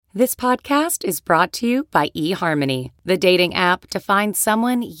This podcast is brought to you by eHarmony, the dating app to find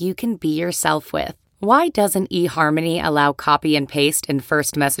someone you can be yourself with. Why doesn't eHarmony allow copy and paste in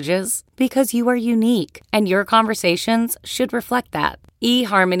first messages? Because you are unique, and your conversations should reflect that.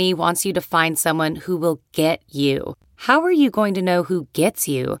 eHarmony wants you to find someone who will get you. How are you going to know who gets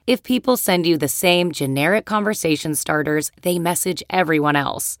you if people send you the same generic conversation starters they message everyone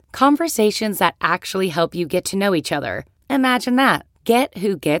else? Conversations that actually help you get to know each other. Imagine that. Get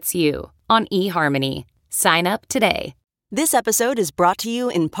who gets you on eHarmony. Sign up today. This episode is brought to you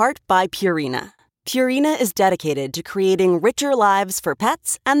in part by Purina. Purina is dedicated to creating richer lives for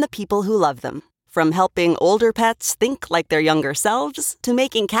pets and the people who love them. From helping older pets think like their younger selves to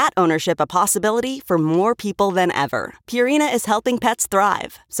making cat ownership a possibility for more people than ever, Purina is helping pets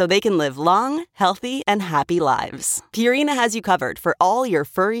thrive so they can live long, healthy, and happy lives. Purina has you covered for all your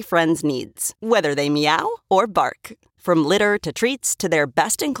furry friends' needs, whether they meow or bark. From litter to treats to their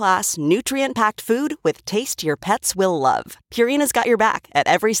best-in-class, nutrient-packed food with taste your pets will love, Purina's got your back at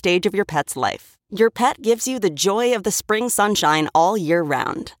every stage of your pet's life. Your pet gives you the joy of the spring sunshine all year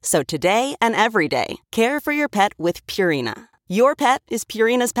round. So today and every day, care for your pet with Purina. Your pet is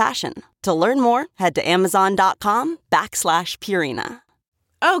Purina's passion. To learn more, head to amazon.com/Purina.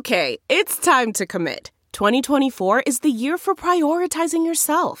 Okay, it's time to commit. 2024 is the year for prioritizing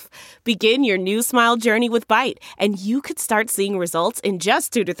yourself. Begin your new smile journey with Byte, and you could start seeing results in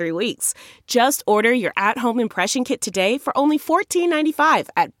just 2 to 3 weeks. Just order your at-home impression kit today for only $14.95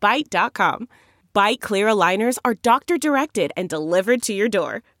 at Byte.com. Byte clear aligners are doctor-directed and delivered to your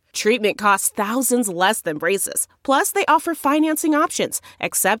door. Treatment costs thousands less than braces. Plus, they offer financing options,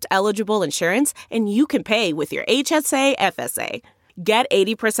 accept eligible insurance, and you can pay with your HSA FSA. Get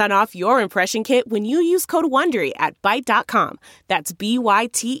 80% off your impression kit when you use code WONDERY at Byte.com. That's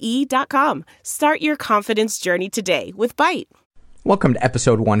BYTE.com. Start your confidence journey today with Byte. Welcome to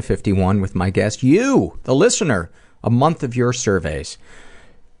episode 151 with my guest, you, the listener, a month of your surveys.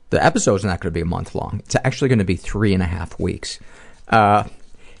 The episode's not going to be a month long. It's actually going to be 3.5 weeks.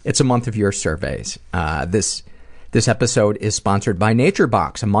 It's a month of your surveys. This episode is sponsored by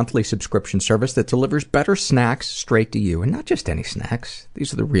NatureBox, a monthly subscription service that delivers better snacks straight to you. And not just any snacks.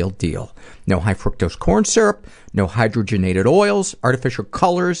 These are the real deal. No high fructose corn syrup, no hydrogenated oils, artificial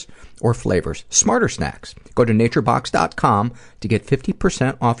colors, or flavors. Smarter snacks. Go to naturebox.com to get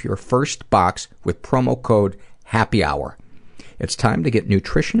 50% off your first box with promo code HAPPYHOUR. It's time to get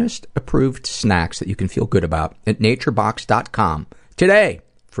nutritionist-approved snacks that you can feel good about at naturebox.com today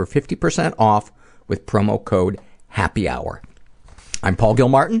for 50% off with promo code Happy Hour. I'm Paul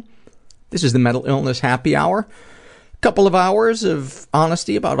Gilmartin. This is the Mental Illness Happy Hour. A couple of hours of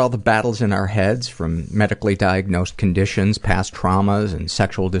honesty about all the battles in our heads, from medically diagnosed conditions, past traumas, and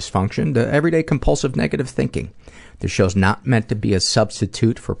sexual dysfunction to everyday compulsive negative thinking. This show's not meant to be a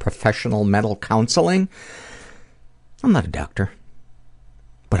substitute for professional mental counseling. I'm not a doctor,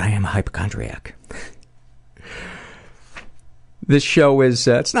 but I am a hypochondriac. This show is,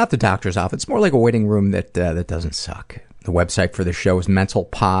 it's not the doctor's office. It's more like a waiting room that doesn't suck. The website for the show is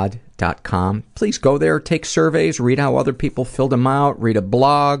mentalpod.com. Please go there, take surveys, read how other people filled them out, read a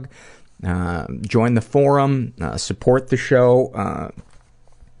blog, join the forum, support the show,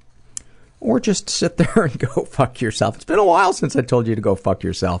 or just sit there and go fuck yourself. It's been a while since I told you to go fuck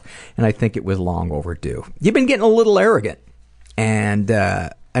yourself, and I think it was long overdue. You've been getting a little arrogant, and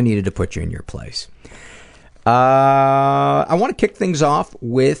I needed to put you in your place. I want to kick things off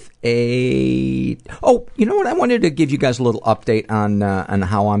with you know what? I wanted to give you guys a little update on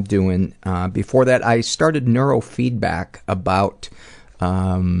how I'm doing. Before that, I started neurofeedback about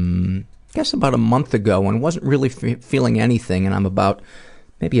a month ago, and wasn't really feeling anything, and I'm about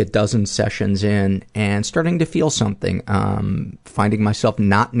maybe a dozen sessions in and starting to feel something. Finding myself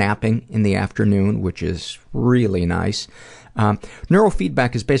not napping in the afternoon, which is really nice.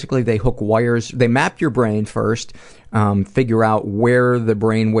 Neurofeedback is basically they hook wires, they map your brain first, figure out where the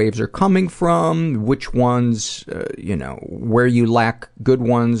brain waves are coming from, which ones, where you lack good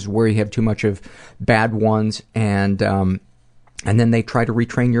ones, where you have too much of bad ones, and then they try to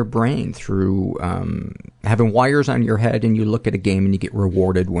retrain your brain through having wires on your head, and you look at a game and you get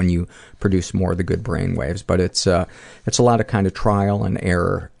rewarded when you produce more of the good brain waves. But it's a lot of kind of trial and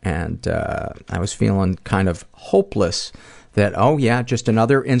error, and I was feeling kind of hopeless that, oh yeah, just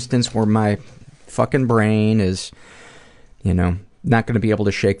another instance where my fucking brain is, not going to be able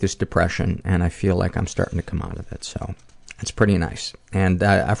to shake this depression, and I feel like I'm starting to come out of it. So it's pretty nice. And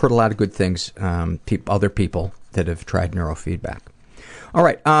I've heard a lot of good things, other people that have tried neurofeedback. All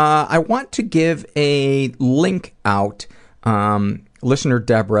right, I want to give a link out. Listener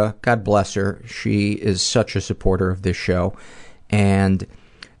Deborah, God bless her, she is such a supporter of this show, and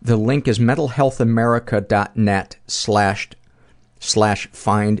The link is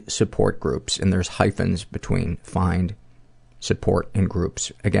mentalhealthamerica.net/find support groups, and there's hyphens between find, support, and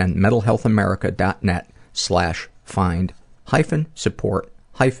groups. Again, mentalhealthamerica.net/find support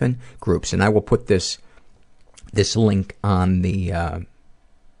groups, and I will put this link on the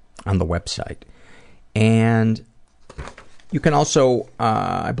website. And you can also,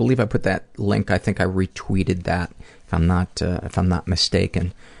 I believe I put that link. I think I retweeted that, if I'm not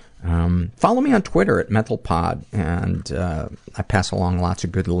mistaken. Follow me on Twitter at MentalPod, and I pass along lots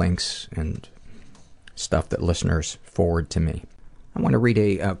of good links and stuff that listeners forward to me. I want to read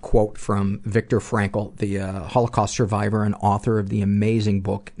a quote from Viktor Frankl, the Holocaust survivor and author of the amazing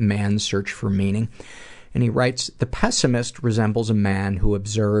book Man's Search for Meaning. And he writes, "The pessimist resembles a man who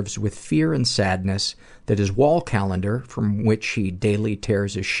observes with fear and sadness that his wall calendar, from which he daily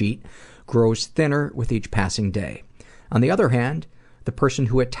tears a sheet, grows thinner with each passing day. On the other hand, the person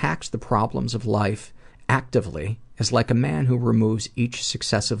who attacks the problems of life actively is like a man who removes each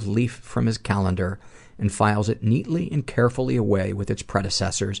successive leaf from his calendar and files it neatly and carefully away with its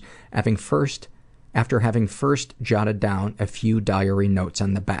predecessors, after having first jotted down a few diary notes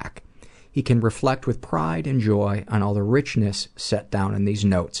on the back. He can reflect with pride and joy on all the richness set down in these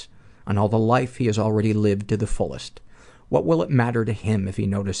notes, on all the life he has already lived to the fullest. What will it matter to him if he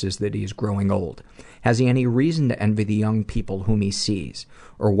notices that he is growing old? Has he any reason to envy the young people whom he sees,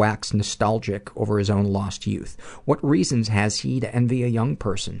 or wax nostalgic over his own lost youth? What reasons has he to envy a young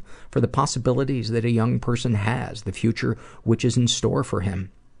person for the possibilities that a young person has, the future which is in store for him?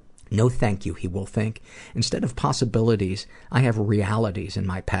 No, thank you, he will think. Instead of possibilities, I have realities in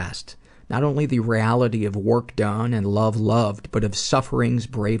my past. Not only the reality of work done and love loved, but of sufferings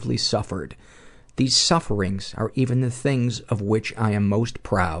bravely suffered. These sufferings are even the things of which I am most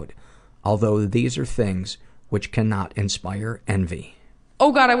proud, although these are things which cannot inspire envy."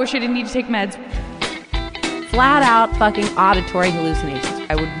 Oh God, I wish I didn't need to take meds. Flat out fucking auditory hallucinations.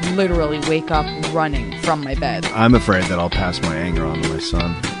 I would literally wake up running from my bed. I'm afraid that I'll pass my anger on to my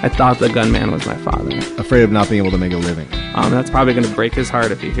son. I thought the gunman was my father. Afraid of not being able to make a living. That's probably going to break his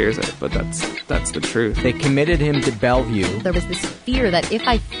heart if he hears it, but that's the truth. They committed him to Bellevue. There was this fear that if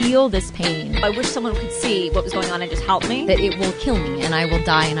I feel this pain, I wish someone could see what was going on and just help me, that it will kill me and I will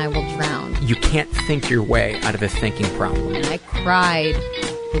die and I will drown. You can't think your way out of a thinking problem. And I cried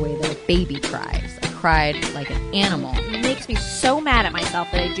the way that a baby cries. I cried like an animal. It makes me so mad at myself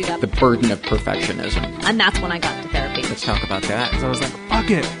that I do that. The burden of perfectionism. And that's when I got into therapy. Let's talk about that. So I was like, fuck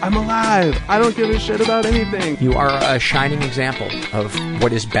it, I'm alive. I don't give a shit about anything. You are a shining example of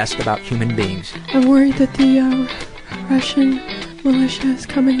what is best about human beings. I'm worried that the Russian militia is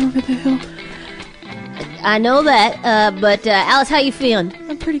coming over the hill. I know that, but Alice, how you feeling?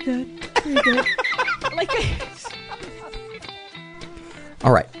 I'm pretty good. Pretty good.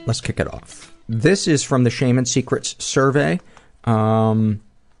 All right, let's kick it off. This is from the Shame and Secrets survey,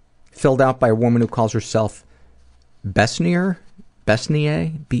 filled out by a woman who calls herself Besnier,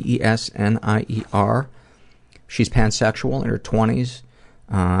 B-E-S-N-I-E-R. She's pansexual, in her 20s,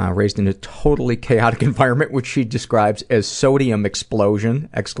 raised in a totally chaotic environment, which she describes as sodium explosion, !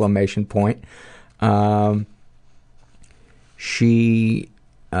 She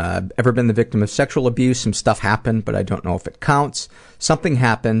ever been the victim of sexual abuse? Some stuff happened, but I don't know if it counts. Something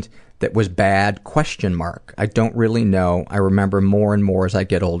happened that was bad, ? I don't really know. I remember more and more as I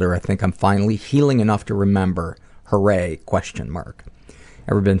get older. I think I'm finally healing enough to remember. Hooray, ?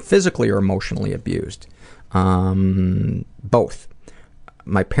 Ever been physically or emotionally abused? Both.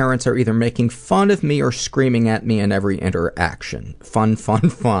 My parents are either making fun of me or screaming at me in every interaction. Fun.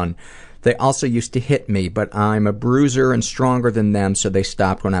 They also used to hit me, but I'm a bruiser and stronger than them, so they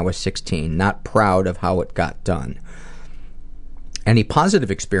stopped when I was 16. Not proud of how it got done. Any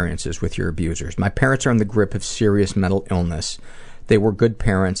positive experiences with your abusers? My parents are in the grip of serious mental illness. They were good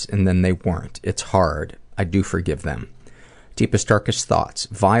parents, and then they weren't. It's hard. I do forgive them. Deepest, darkest thoughts.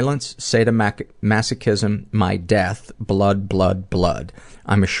 Violence, sadomasochism, my death, blood.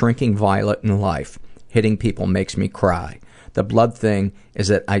 I'm a shrinking violet in life. Hitting people makes me cry. The blood thing is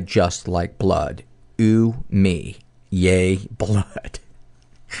that I just like blood. Ooh, me. Yay, blood.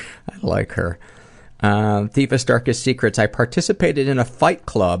 I like her. Deepest, darkest secrets. I participated in a fight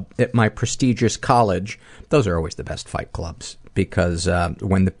club at my prestigious college. Those are always the best fight clubs because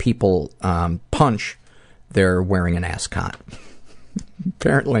when the people punch, they're wearing an ascot.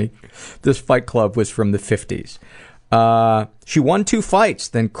 Apparently, this fight club was from the 50s. She won 2 fights,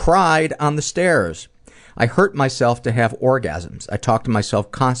 then cried on the stairs. I hurt myself to have orgasms. I talk to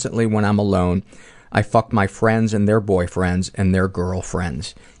myself constantly when I'm alone. I fuck my friends and their boyfriends and their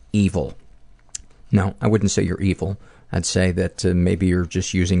girlfriends. Evil. No, I wouldn't say you're evil. I'd say that maybe you're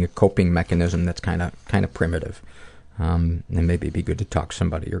just using a coping mechanism that's kind of primitive. And maybe it'd be good to talk to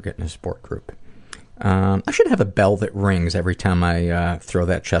somebody or get in a support group. I should have a bell that rings every time I throw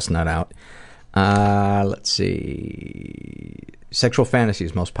that chestnut out. Let's see. Sexual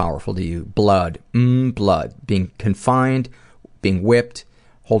fantasies most powerful to you. Blood. Blood. Being confined, being whipped,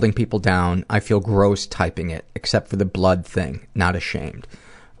 holding people down. I feel gross typing it, except for the blood thing. Not ashamed.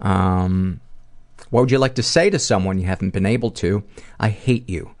 What would you like to say to someone you haven't been able to? I hate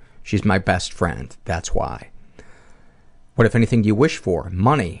you. She's my best friend. That's why. What, if anything, do you wish for?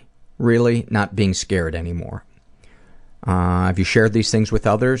 Money. Really? Not being scared anymore. Have you shared these things with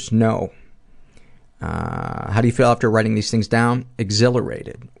others? No. How do you feel after writing these things down?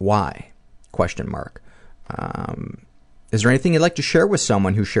 Exhilarated. Why? Question mark. Is there anything you'd like to share with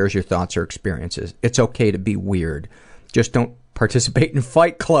someone who shares your thoughts or experiences? It's okay to be weird. Just don't participate in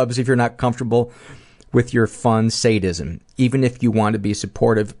fight clubs if you're not comfortable with your fun sadism. Even if you want to be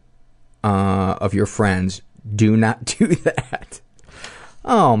supportive of your friends, do not do that.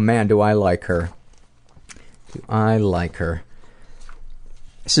 Oh man, do I like her. Do I like her.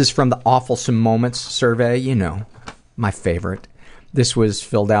 This is from the Awfulsome Moments survey, you know, my favorite. This was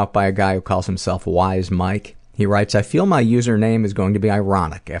filled out by a guy who calls himself Wise Mike. He writes, I feel my username is going to be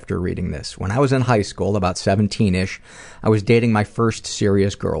ironic after reading this. When I was in high school, about 17-ish, I was dating my first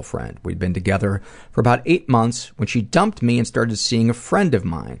serious girlfriend. We'd been together for about 8 months when she dumped me and started seeing a friend of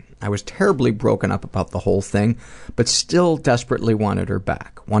mine. I was terribly broken up about the whole thing, but still desperately wanted her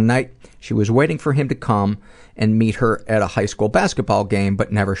back. One night, she was waiting for him to come and meet her at a high school basketball game,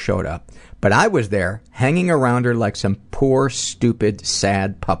 but never showed up. But I was there, hanging around her like some poor, stupid,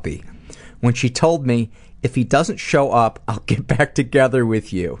 sad puppy. When she told me, if he doesn't show up, I'll get back together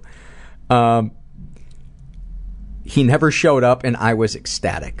with you. He never showed up, and I was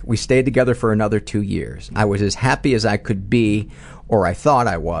ecstatic. We stayed together for another 2 years. I was as happy as I could be, or I thought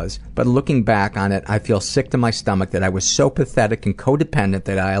I was, but looking back on it, I feel sick to my stomach that I was so pathetic and codependent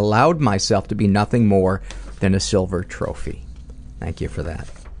that I allowed myself to be nothing more than a silver trophy. Thank you for that.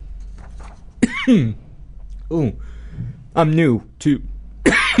 Ooh, I'm new to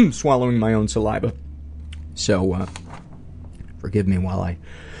swallowing my own saliva. So, forgive me while I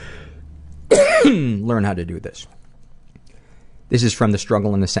learn how to do this. This is from the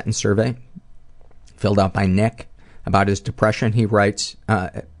Struggle in a Sentence survey, filled out by Nick. About his depression, he writes,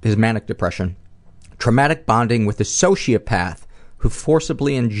 his manic depression, traumatic bonding with a sociopath who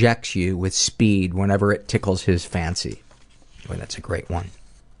forcibly injects you with speed whenever it tickles his fancy. Boy, that's a great one.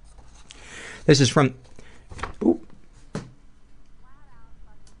 This is from... Ooh.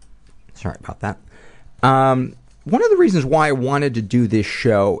 Sorry about that. One of the reasons why I wanted to do this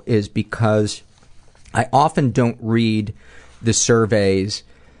show is because I often don't read the surveys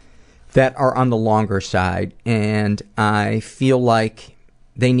that are on the longer side, and I feel like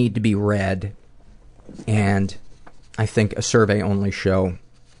they need to be read, and I think a survey-only show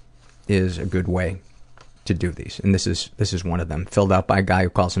is a good way to do these, and this is one of them, filled out by a guy who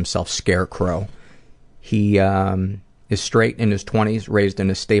calls himself Scarecrow. He is straight, in his 20s, raised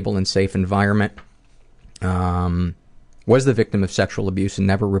in a stable and safe environment, was the victim of sexual abuse and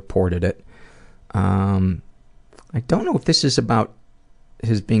never reported it. I don't know if this is about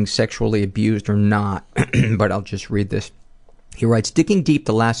his being sexually abused or not, but I'll just read this. He writes, digging deep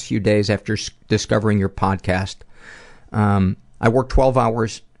the last few days after discovering your podcast, I work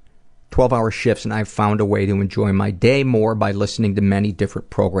 12-hour shifts, and I've found a way to enjoy my day more by listening to many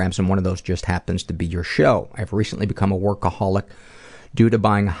different programs, and one of those just happens to be your show. I've recently become a workaholic due to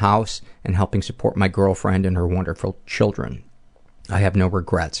buying a house and helping support my girlfriend and her wonderful children. I have no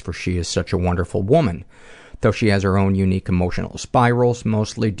regrets, for she is such a wonderful woman, though she has her own unique emotional spirals,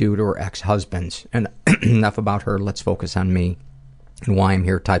 mostly due to her ex-husbands. And enough about her, let's focus on me and why I'm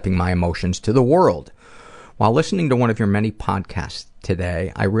here typing my emotions to the world. While listening to one of your many podcasts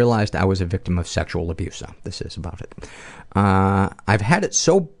today, I realized I was a victim of sexual abuse. So this is about it. I've had it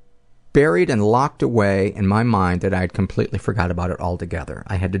so buried and locked away in my mind that I had completely forgot about it altogether.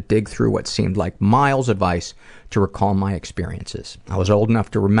 I had to dig through what seemed like miles of ice to recall my experiences. I was old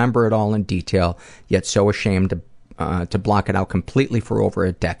enough to remember it all in detail, yet so ashamed to block it out completely for over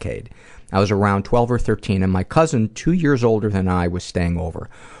a decade. I was around 12 or 13, and my cousin, 2 years older than I, was staying over,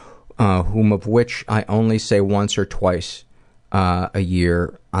 whom of which I only say once or twice a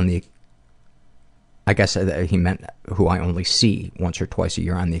year on the... I guess he meant who I only see once or twice a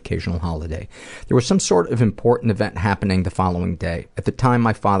year on the occasional holiday. There was some sort of important event happening the following day. At the time,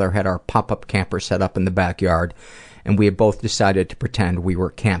 my father had our pop-up camper set up in the backyard, and we had both decided to pretend we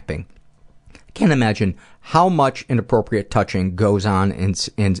were camping. I can't imagine how much inappropriate touching goes on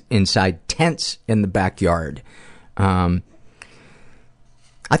inside tents in the backyard. I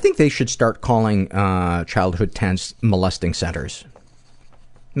think they should start calling childhood tents molesting centers.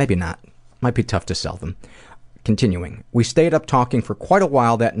 Maybe not. Might be tough to sell them. Continuing. We stayed up talking for quite a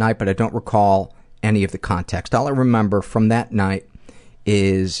while that night, but I don't recall any of the context. All I remember from that night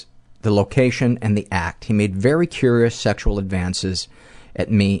is the location and the act. He made very curious sexual advances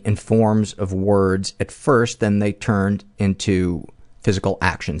at me in forms of words at first, then they turned into physical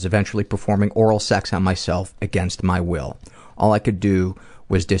actions, eventually performing oral sex on myself against my will. All I could do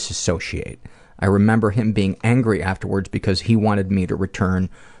was disassociate. I remember him being angry afterwards because he wanted me to return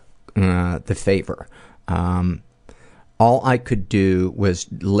the favor. All I could do was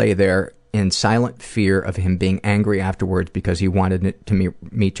lay there in silent fear of him being angry afterwards because he wanted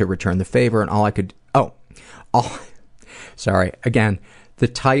me to return the favor, and all I could... Sorry, again, the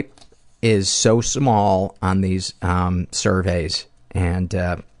type is so small on these surveys, and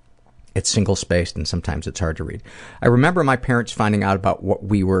it's single-spaced, and sometimes it's hard to read. I remember my parents finding out about what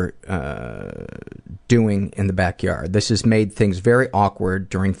we were doing in the backyard. This has made things very awkward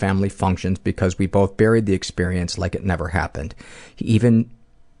during family functions because we both buried the experience like it never happened. He even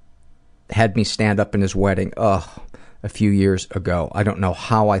had me stand up in his wedding, a few years ago. I don't know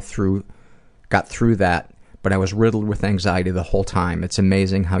how I got through that, but I was riddled with anxiety the whole time. It's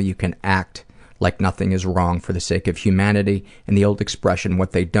amazing how you can act like nothing is wrong for the sake of humanity, and the old expression,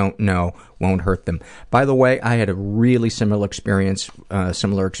 what they don't know won't hurt them. By the way, I had a really similar experience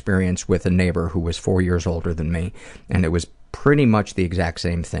with a neighbor who was 4 years older than me, and it was pretty much the exact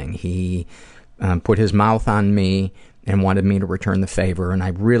same thing. He put his mouth on me and wanted me to return the favor, and I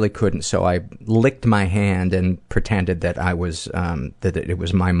really couldn't, so I licked my hand and pretended that I was that it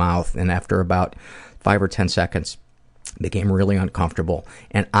was my mouth, and after about 5 or 10 seconds, it became really uncomfortable,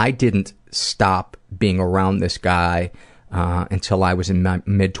 and I didn't stop being around this guy until I was in my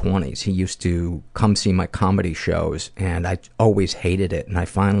mid-20s. He used to come see my comedy shows, and I always hated it, and I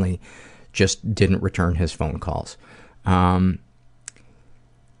finally just didn't return his phone calls.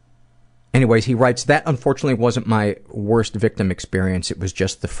 Anyways, he writes, that unfortunately wasn't my worst victim experience, it was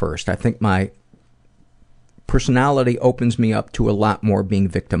just the first. I think my personality opens me up to a lot more being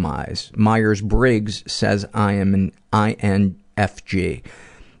victimized. Myers-Briggs says I am an INFJ.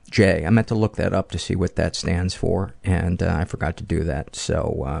 I meant to look that up to see what that stands for, and I forgot to do that,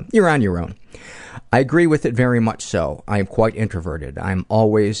 so you're on your own. I agree with it very much so. I am quite introverted. I am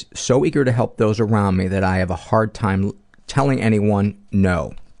always so eager to help those around me that I have a hard time telling anyone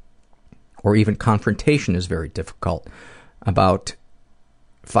no, or even confrontation is very difficult. About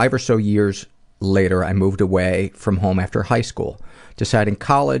 5 or so years later, I moved away from home after high school, deciding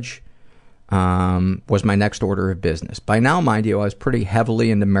college was my next order of business. By now, mind you, I was pretty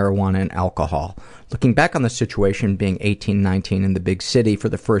heavily into marijuana and alcohol. Looking back on the situation, being 18, 19 in the big city for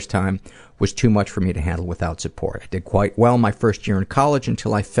the first time was too much for me to handle without support. I did quite well my first year in college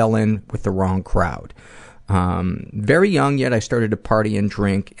until I fell in with the wrong crowd. Very young, yet I started to party and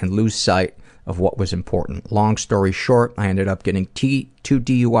drink and lose sight of what was important. Long story short, I ended up getting 2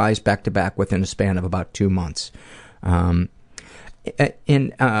 DUIs back to back within a span of about 2 months.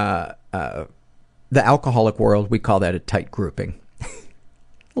 In the alcoholic world, we call that a tight grouping.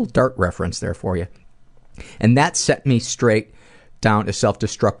 Little Dart reference there for you. And that set me straight down a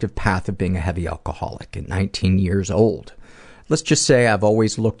self-destructive path of being a heavy alcoholic at 19 years old. Let's just say I've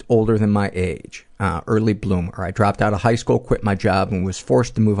always looked older than my age. Early bloomer. I dropped out of high school, quit my job, and was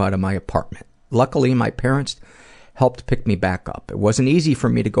forced to move out of my apartment. Luckily, my parents helped pick me back up. It wasn't easy for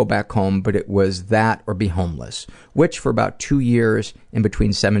me to go back home, but it was that or be homeless, which for about 2 years in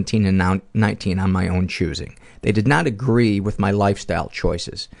between 17 and 19 on my own choosing. They did not agree with my lifestyle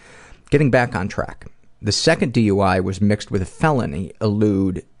choices. Getting back on track. The second DUI was mixed with a felony,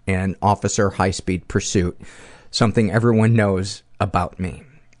 elude, and officer high-speed pursuit, something everyone knows about me.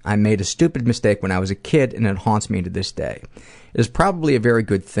 I made a stupid mistake when I was a kid, and it haunts me to this day. It is probably a very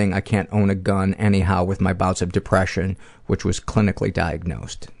good thing I can't own a gun anyhow with my bouts of depression, which was clinically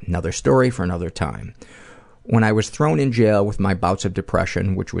diagnosed. Another story for another time. When I was thrown in jail with my bouts of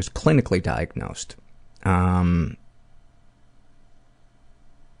depression, which was clinically diagnosed. I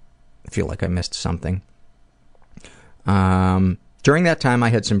feel like I missed something. During that time, I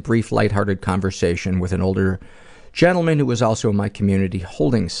had some brief, lighthearted conversation with an older gentleman who was also in my community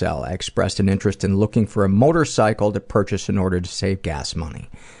holding cell. I expressed an interest in looking for a motorcycle to purchase in order to save gas money.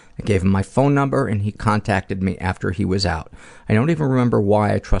 I gave him my phone number, and he contacted me after he was out. I don't even remember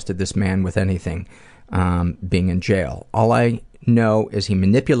why I trusted this man with anything, being in jail. All I know is he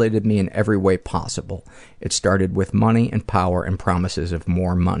manipulated me in every way possible. It started with money and power and promises of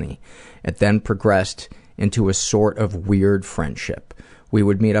more money. It then progressed into a sort of weird friendship. We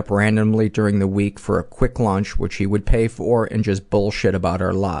would meet up randomly during the week for a quick lunch, which he would pay for, and just bullshit about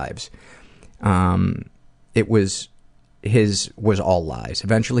our lives. His was all lies.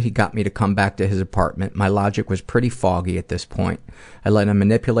 Eventually, he got me to come back to his apartment. My logic was pretty foggy at this point. I let him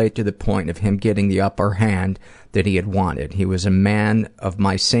manipulate to the point of him getting the upper hand that he had wanted. He was a man of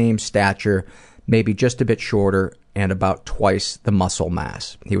my same stature, maybe just a bit shorter, and about twice the muscle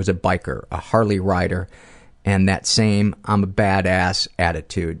mass. He was a biker, a Harley rider, and that same I'm a badass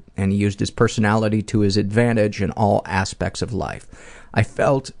attitude. And he used his personality to his advantage in all aspects of life. I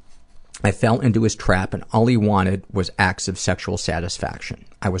fell into his trap, and all he wanted was acts of sexual satisfaction.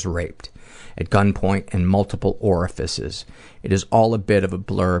 I was raped at gunpoint in multiple orifices. It is all a bit of a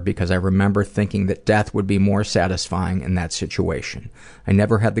blur because I remember thinking that death would be more satisfying in that situation. I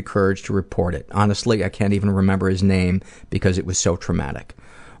never had the courage to report it. Honestly, I can't even remember his name because it was so traumatic.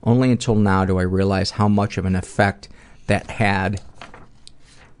 Only until now do I realize how much of an effect that had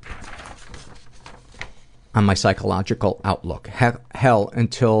on my psychological outlook. Hell,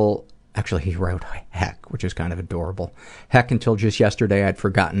 until... Actually, he wrote heck, which is kind of adorable. Heck, until just yesterday, I'd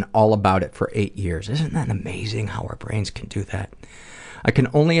forgotten all about it for 8 years. Isn't that amazing how our brains can do that? I can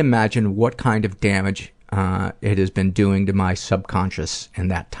only imagine what kind of damage it has been doing to my subconscious in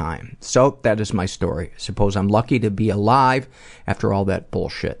that time. So, that is my story. Suppose I'm lucky to be alive after all that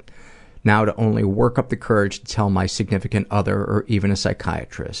bullshit. Now to only work up the courage to tell my significant other or even a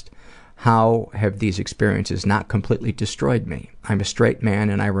psychiatrist. How have these experiences not completely destroyed me? I'm a straight man,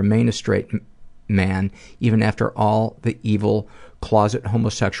 and I remain a straight man even after all the evil, closet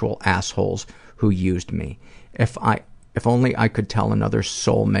homosexual assholes who used me. If only I could tell another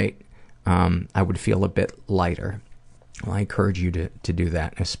soulmate, I would feel a bit lighter. Well, I encourage you to do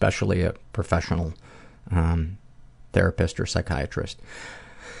that, especially a professional therapist or psychiatrist.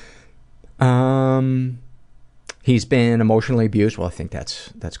 He's been emotionally abused. Well, I think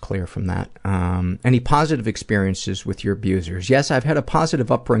that's clear from that. Any positive experiences with your abusers? Yes, I've had a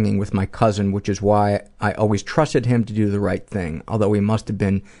positive upbringing with my cousin, which is why I always trusted him to do the right thing, although he must have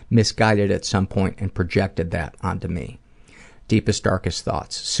been misguided at some point and projected that onto me. Deepest, darkest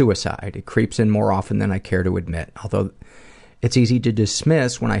thoughts. Suicide. It creeps in more often than I care to admit. Although it's easy to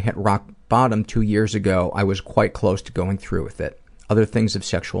dismiss, when I hit rock bottom 2 years ago, I was quite close to going through with it. Other things of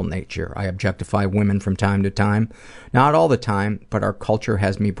sexual nature. I objectify women from time to time. Not all the time, but our culture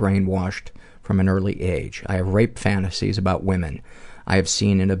has me brainwashed from an early age. I have rape fantasies about women. I have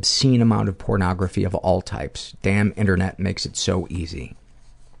seen an obscene amount of pornography of all types. Damn internet makes it so easy.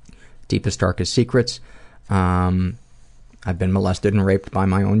 Deepest, darkest secrets. I've been molested and raped by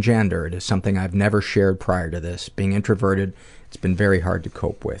my own gender. It is something I've never shared prior to this. Being introverted, it's been very hard to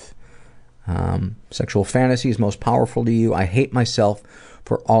cope with. Sexual fantasies most powerful to you. I hate myself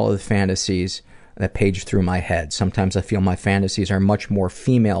for all of the fantasies that page through my head. Sometimes I feel my fantasies are much more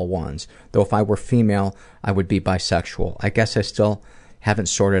female ones, though if I were female, I would be bisexual. I guess I still haven't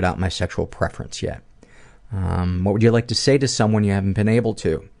sorted out my sexual preference yet. What would you like to say to someone you haven't been able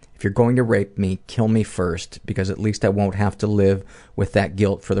to? If you're going to rape me, kill me first, because at least I won't have to live with that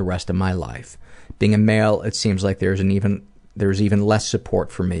guilt for the rest of my life. Being a male, it seems like there's even less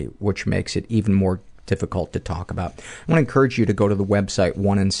support for me, which makes it even more difficult to talk about. I want to encourage you to go to the website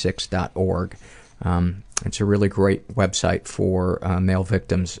 1in6.org. It's a really great website for male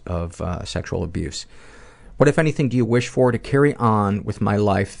victims of sexual abuse. What, if anything, do you wish for? To carry on with my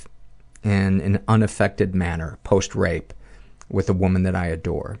life in an unaffected manner, post-rape, with a woman that I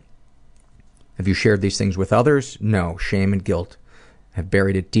adore. Have you shared these things with others? No. Shame and guilt have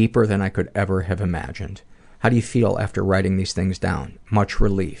buried it deeper than I could ever have imagined. How do you feel after writing these things down? Much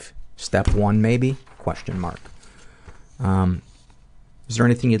relief. Step 1, maybe? Question mark. Is there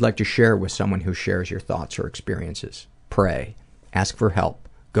anything you'd like to share with someone who shares your thoughts or experiences? Pray. Ask for help.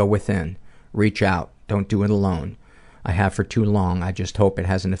 Go within. Reach out. Don't do it alone. I have for too long. I just hope it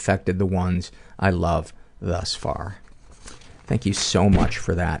hasn't affected the ones I love thus far. Thank you so much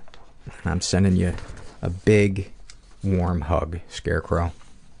for that. I'm sending you a big, warm hug, Scarecrow.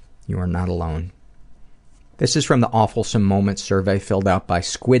 You are not alone. This is from the Awfulsome Moments survey filled out by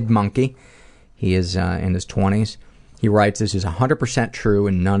Squid Monkey. He is in his 20s. He writes, this is 100% true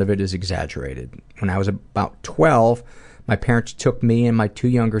and none of it is exaggerated. When I was about 12, my parents took me and my 2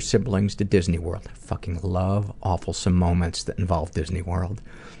 younger siblings to Disney World. I fucking love Awfulsome Moments that involve Disney World.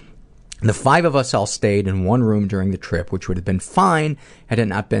 The 5 of us all stayed in one room during the trip, which would have been fine had it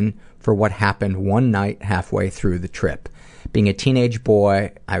not been for what happened one night halfway through the trip. Being a teenage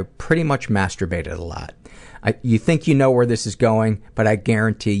boy, I pretty much masturbated a lot. You think you know where this is going, but I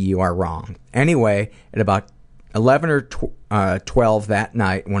guarantee you are wrong. Anyway, at about 11 or 12 that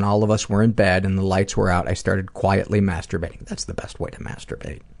night, when all of us were in bed and the lights were out, I started quietly masturbating. That's the best way to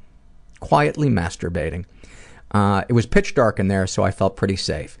masturbate. Quietly masturbating. It was pitch dark in there, so I felt pretty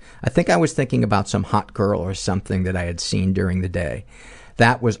safe. I think I was thinking about some hot girl or something that I had seen during the day.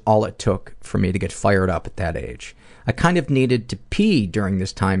 That was all it took for me to get fired up at that age. I kind of needed to pee during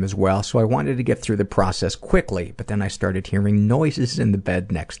this time as well, so I wanted to get through the process quickly, but then I started hearing noises in the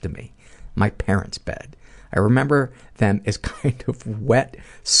bed next to me. My parents' bed. I remember them as kind of wet,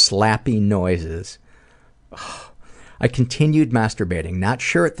 slappy noises. I continued masturbating, not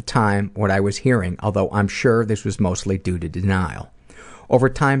sure at the time what I was hearing, although I'm sure this was mostly due to denial. Over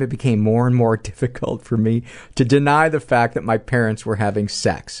time, it became more and more difficult for me to deny the fact that my parents were having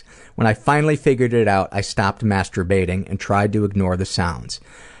sex. When I finally figured it out, I stopped masturbating and tried to ignore the sounds.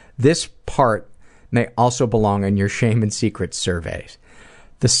 This part may also belong in your shame and secrets surveys.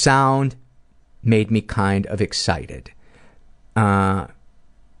 The sound made me kind of excited. The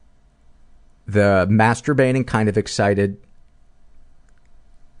masturbating kind of excited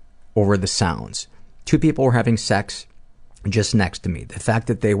over the sounds. Two people were having sex just next to me. The fact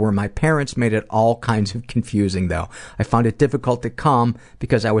that they were my parents made it all kinds of confusing, though. I found it difficult to come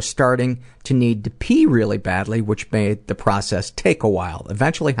because I was starting to need to pee really badly, which made the process take a while.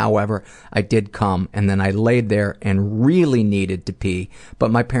 Eventually, however, I did come, and then I laid there and really needed to pee,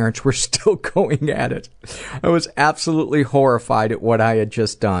 but my parents were still going at it. I was absolutely horrified at what I had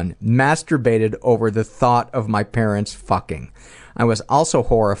just done, masturbated over the thought of my parents fucking. I was also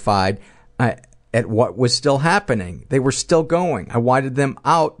horrified at what was still happening. They were still going. I wanted them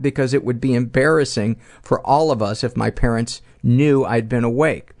out because it would be embarrassing for all of us if my parents knew I'd been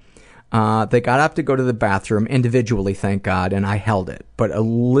awake. They got up to go to the bathroom individually, thank God, and I held it. But a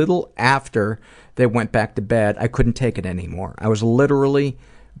little after they went back to bed, I couldn't take it anymore. I was literally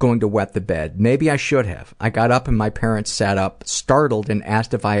going to wet the bed. Maybe I should have. I got up and my parents sat up, startled, and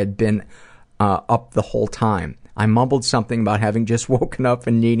asked if I had been up the whole time. I mumbled something about having just woken up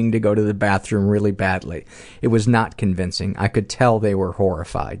and needing to go to the bathroom really badly. It was not convincing. I could tell they were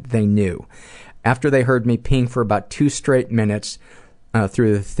horrified. They knew. After they heard me peeing for about 2 straight minutes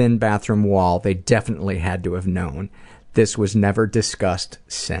through the thin bathroom wall, they definitely had to have known. This was never discussed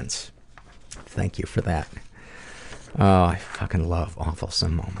since. Thank you for that. Oh, I fucking love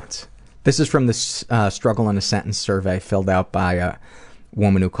awfulsome moments. This is from the Struggle in a Sentence survey filled out by a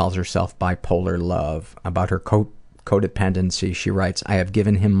woman who calls herself Bipolar Love. About her codependency, she writes, I have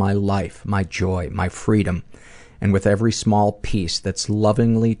given him my life, my joy, my freedom, and with every small piece that's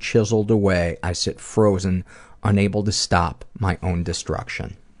lovingly chiseled away, I sit frozen, unable to stop my own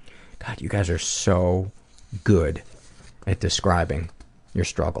destruction. God, you guys are so good at describing your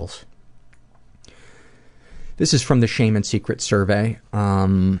struggles. This is from the Shame and Secret survey,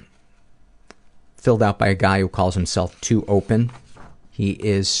 filled out by a guy who calls himself Too Open. He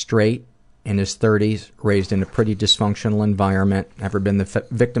is straight, in his 30s, raised in a pretty dysfunctional environment, never been the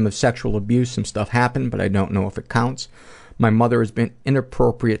victim of sexual abuse. Some stuff happened, but I don't know if it counts. My mother has been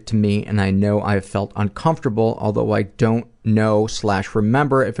inappropriate to me, and I know I have felt uncomfortable, although I don't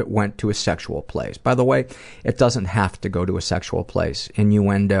know/remember if it went to a sexual place. By the way, it doesn't have to go to a sexual place.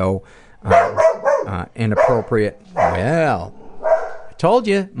 Innuendo, inappropriate. Well, I told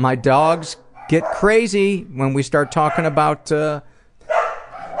you, my dogs get crazy when we start talking about...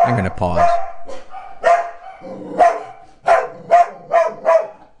 I'm going to pause.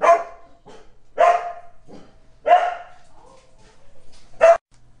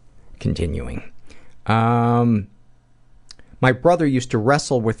 Continuing. My brother used to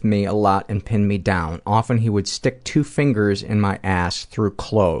wrestle with me a lot and pin me down. Often he would stick 2 fingers in my ass through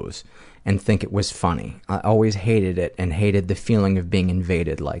clothes and think it was funny. I always hated it and hated the feeling of being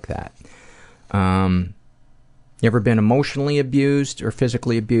invaded like that. You ever been emotionally abused or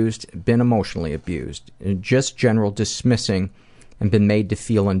physically abused? Been emotionally abused. Just general dismissing and been made to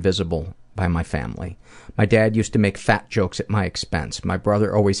feel invisible by my family. My dad used to make fat jokes at my expense. My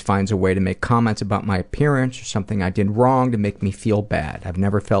brother always finds a way to make comments about my appearance or something I did wrong to make me feel bad. I've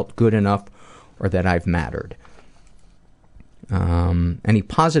never felt good enough or that I've mattered. Any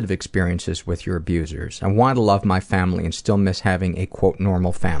positive experiences with your abusers? I want to love my family and still miss having a, quote,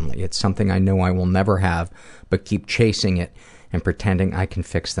 normal family. It's something I know I will never have, but keep chasing it and pretending I can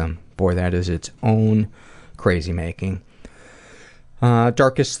fix them. Boy, that is its own crazy making.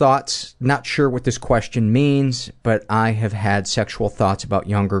 Darkest thoughts. Not sure what this question means, but I have had sexual thoughts about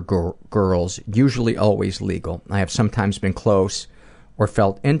younger girls, usually always legal. I have sometimes been close or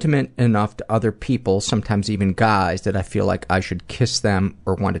felt intimate enough to other people, sometimes even guys, that I feel like I should kiss them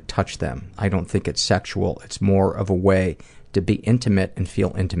or want to touch them. I don't think it's sexual. It's more of a way to be intimate and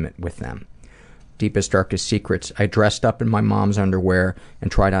feel intimate with them. deepest, darkest secrets. I dressed up in my mom's underwear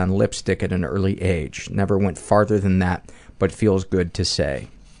and tried on lipstick at an early age. Never went farther than that, but feels good to say.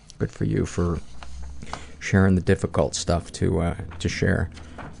 Good for you for sharing the difficult stuff to share.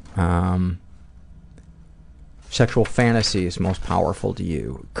 Sexual fantasies most powerful to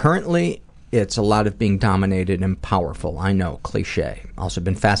you. Currently, it's a lot of being dominated and powerful. I know, cliche. Also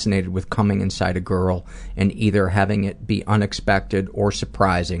been fascinated with coming inside a girl and either having it be unexpected or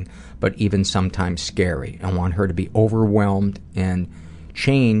surprising, but even sometimes scary. I want her to be overwhelmed and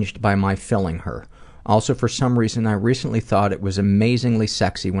changed by my filling her. Also, for some reason, I recently thought it was amazingly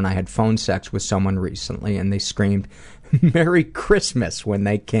sexy when I had phone sex with someone recently and they screamed, "Merry Christmas," when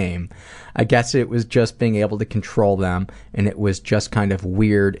they came. I guess it was just being able to control them, and it was just kind of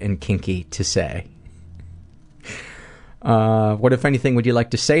weird and kinky to say. What, if anything, would you like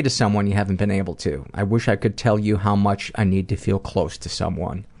to say to someone you haven't been able to? I wish I could tell you how much I need to feel close to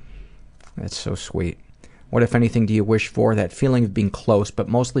someone. That's so sweet. What, if anything, do you wish for? That feeling of being close, but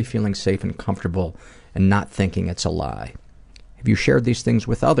mostly feeling safe and comfortable and not thinking it's a lie. Have you shared these things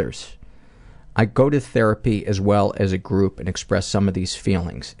with others? I go to therapy as well as a group and express some of these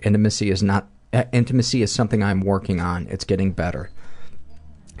feelings. Intimacy is something I'm working on. It's getting better.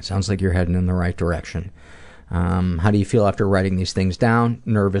 Sounds like you're heading in the right direction. How do you feel after writing these things down?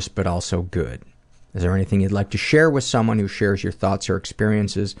 Nervous, but also good. Is there anything you'd like to share with someone who shares your thoughts or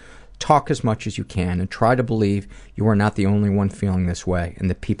experiences? Talk as much as you can and try to believe you are not the only one feeling this way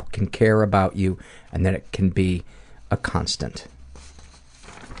and that people can care about you and that it can be a constant.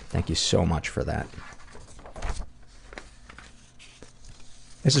 Thank you so much for that.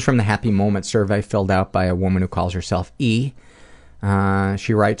 This is from the Happy Moment survey filled out by a woman who calls herself E.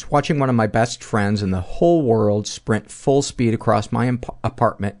 She writes, watching one of my best friends in the whole world sprint full speed across my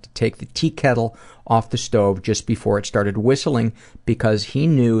apartment to take the tea kettle off the stove just before it started whistling because he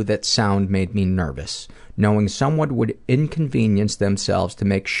knew that sound made me nervous. Knowing someone would inconvenience themselves to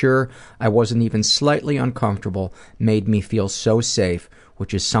make sure I wasn't even slightly uncomfortable made me feel so safe,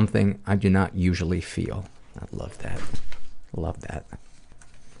 which is something I do not usually feel. I love that. Love that.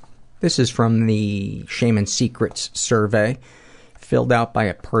 This is from the Shame and Secrets survey, filled out by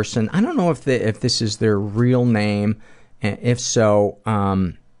a person. I don't know if this is their real name. If so,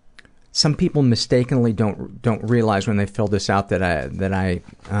 some people mistakenly don't realize when they fill this out that I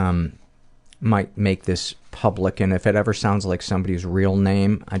might make this public. And if it ever sounds like somebody's real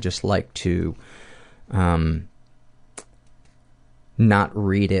name, I just like to not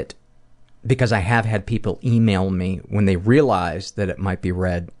read it, because I have had people email me when they realize that it might be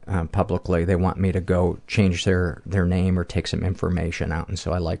read publicly. They want me to go change their name or take some information out, and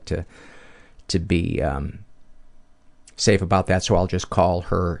so I like to be safe about that, so I'll just call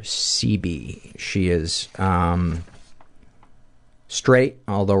her CB. She is straight,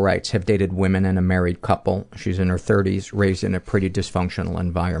 although writes, have dated women and a married couple. She's in her 30s, raised in a pretty dysfunctional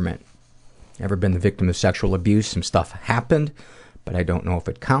environment. Ever been the victim of sexual abuse? Some stuff happened, but I don't know if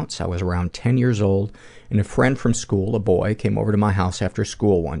it counts. I was around 10 years old, and a friend from school, a boy, came over to my house after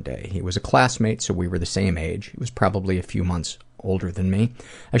school one day. He was a classmate, so we were the same age. He was probably a few months older than me.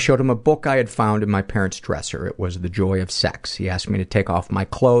 I showed him a book I had found in my parents' dresser. It was The Joy of Sex. He asked me to take off my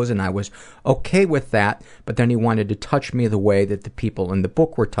clothes, and I was okay with that, but then he wanted to touch me the way that the people in the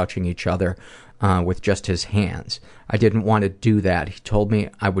book were touching each other, with just his hands. I didn't want to do that. He told me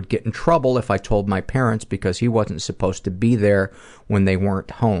I would get in trouble if I told my parents because he wasn't supposed to be there when they weren't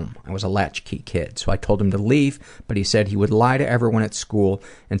home. I was a latchkey kid, so I told him to leave, but he said he would lie to everyone at school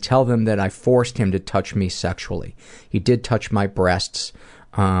and tell them that I forced him to touch me sexually. He did touch my breasts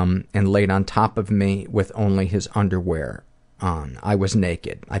and laid on top of me with only his underwear on. I was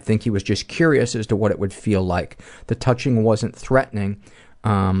naked. I think he was just curious as to what it would feel like. The touching wasn't threatening.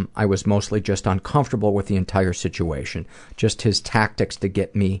 I was mostly just uncomfortable with the entire situation. Just his tactics to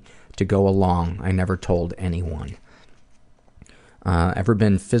get me to go along. I never told anyone. Ever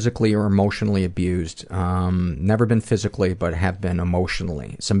been physically or emotionally abused? Never been physically, but have been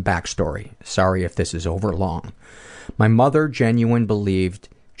emotionally. Some backstory. Sorry if this is over long. My mother genuinely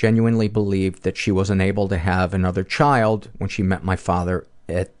believed that she was unable to have another child when she met my father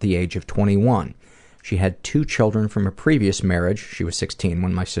at the age of 21. She had 2 children from a previous marriage. She was 16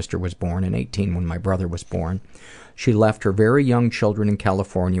 when my sister was born and 18 when my brother was born. She left her very young children in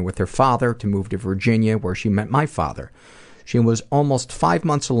California with her father to move to Virginia, where she met my father. She was almost 5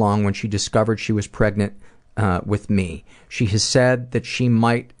 months along when she discovered she was pregnant with me. She has said that she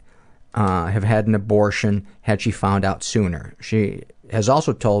might have had an abortion had she found out sooner. She has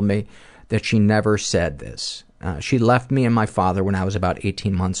also told me that she never said this. She left me and my father when I was about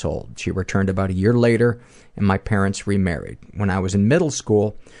 18 months old. She returned about a year later, and my parents remarried. When I was in middle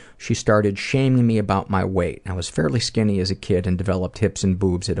school, she started shaming me about my weight. I was fairly skinny as a kid and developed hips and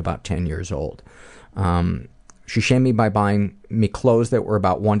boobs at about 10 years old. She shamed me by buying me clothes that were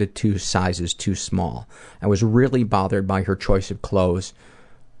about 1 to 2 sizes too small. I was really bothered by her choice of clothes.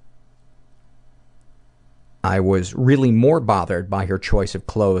 I was really more bothered by her choice of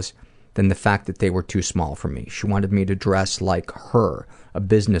clothes than the fact that they were too small for me. She wanted me to dress like her, a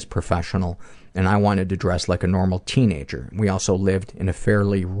business professional, and I wanted to dress like a normal teenager. We also lived in a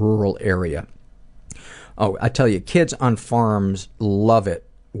fairly rural area. Oh, I tell you, kids on farms love it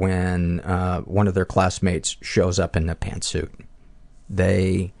when one of their classmates shows up in a pantsuit.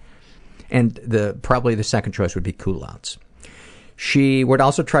 Probably the second choice would be culottes. She would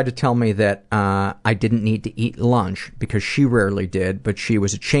also try to tell me that I didn't need to eat lunch because she rarely did, but she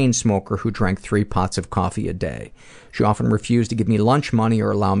was a chain smoker who drank 3 pots of coffee a day. She often refused to give me lunch money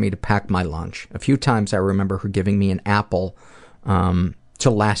or allow me to pack my lunch. A few times I remember her giving me an apple to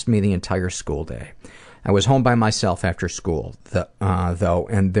last me the entire school day. I was home by myself after school, though,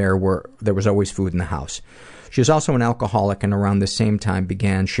 and there was always food in the house. She was also an alcoholic, and around the same time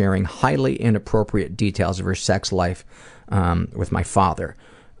began sharing highly inappropriate details of her sex life with my father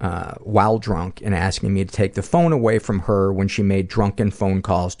while drunk, and asking me to take the phone away from her when she made drunken phone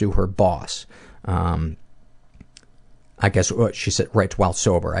calls to her boss. I guess she said right while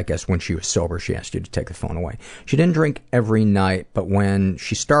sober. I guess when she was sober, she asked you to take the phone away. She didn't drink every night, but when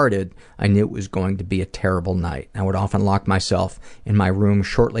she started, I knew it was going to be a terrible night. I would often lock myself in my room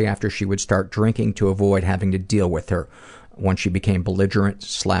shortly after she would start drinking to avoid having to deal with her once she became belligerent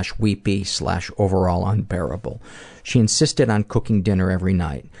 / weepy / overall unbearable. She insisted on cooking dinner every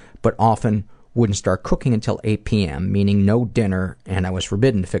night, but often wouldn't start cooking until 8 p.m., meaning no dinner, and I was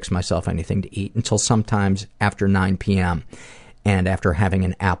forbidden to fix myself anything to eat until sometimes after 9 p.m. and after having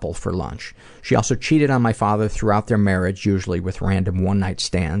an apple for lunch. She also cheated on my father throughout their marriage, usually with random one-night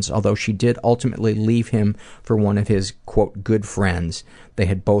stands, although she did ultimately leave him for one of his, quote, good friends they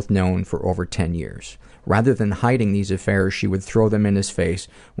had both known for over 10 years. Rather than hiding these affairs, she would throw them in his face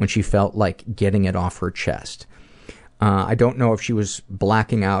when she felt like getting it off her chest. I don't know if she was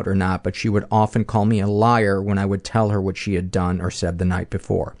blacking out or not, but she would often call me a liar when I would tell her what she had done or said the night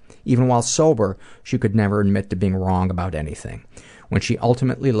before. Even while sober, she could never admit to being wrong about anything. When she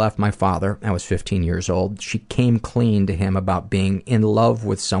ultimately left my father, I was 15 years old, she came clean to him about being in love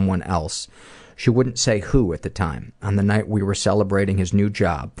with someone else. She wouldn't say who at the time. On the night we were celebrating his new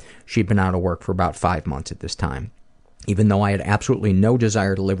job, she'd been out of work for about 5 months at this time. Even though I had absolutely no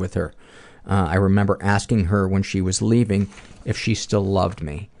desire to live with her, I remember asking her when she was leaving if she still loved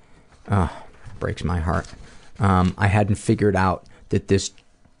me. Breaks my heart. I hadn't figured out that this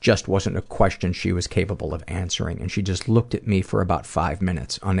just wasn't a question she was capable of answering, and she just looked at me for about 5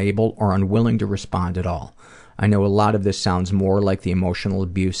 minutes, unable or unwilling to respond at all. I know a lot of this sounds more like the emotional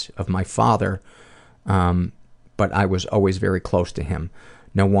abuse of my father, but I was always very close to him.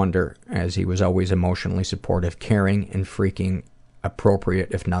 No wonder, as he was always emotionally supportive, caring, and freaking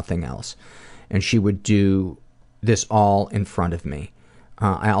appropriate, if nothing else. And she would do this all in front of me.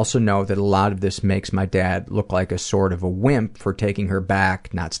 I also know that a lot of this makes my dad look like a sort of a wimp for taking her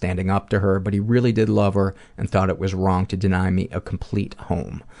back, not standing up to her, but he really did love her and thought it was wrong to deny me a complete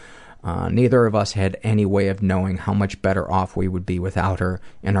home. Neither of us had any way of knowing how much better off we would be without her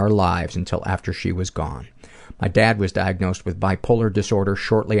in our lives until after she was gone. My dad was diagnosed with bipolar disorder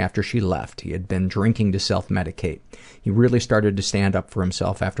shortly after she left. He had been drinking to self-medicate. He really started to stand up for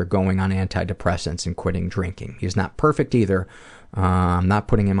himself after going on antidepressants and quitting drinking. He's not perfect either. I'm not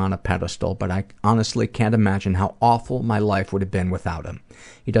putting him on a pedestal, but I honestly can't imagine how awful my life would have been without him.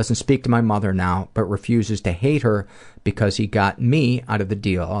 He doesn't speak to my mother now, but refuses to hate her because he got me out of the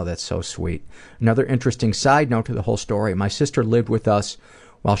deal. Oh, that's so sweet. Another interesting side note to the whole story, my sister lived with us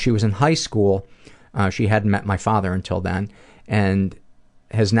while she was in high school. She hadn't met my father until then, and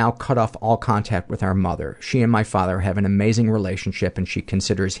has now cut off all contact with our mother. She and my father have an amazing relationship, and she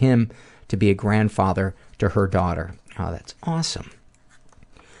considers him to be a grandfather to her daughter. Oh, that's awesome.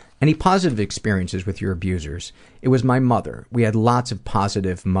 Any positive experiences with your abusers? It was my mother. We had lots of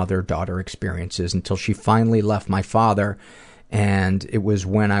positive mother-daughter experiences until she finally left my father, and it was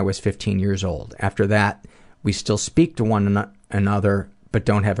when I was 15 years old. After that, we still speak to one another, but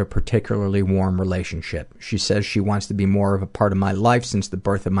don't have a particularly warm relationship. She says she wants to be more of a part of my life since the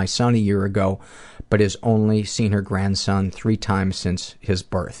birth of my son a year ago, but has only seen her grandson 3 times since his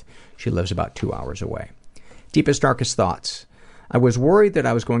birth. She lives about 2 hours away. Deepest, darkest thoughts. I was worried that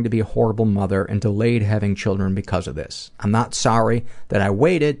I was going to be a horrible mother and delayed having children because of this. I'm not sorry that I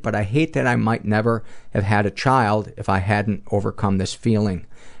waited, but I hate that I might never have had a child if I hadn't overcome this feeling.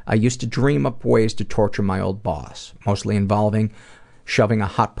 I used to dream up ways to torture my old boss, mostly involving shoving a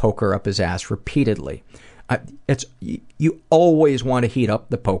hot poker up his ass repeatedly. You always want to heat up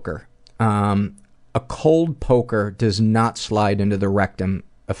the poker. A cold poker does not slide into the rectum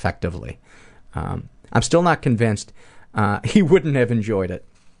effectively. I'm still not convinced he wouldn't have enjoyed it.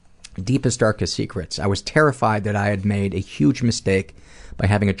 Deepest, darkest secrets. I was terrified that I had made a huge mistake by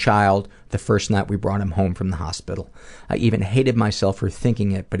having a child the first night we brought him home from the hospital. I even hated myself for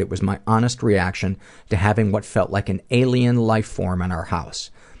thinking it, but it was my honest reaction to having what felt like an alien life form in our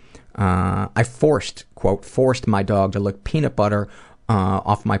house. I forced my dog to lick peanut butter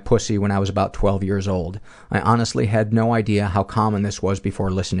off my pussy when I was about 12 years old. I honestly had no idea how common this was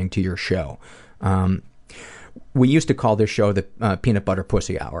before listening to your show. We used to call this show the Peanut Butter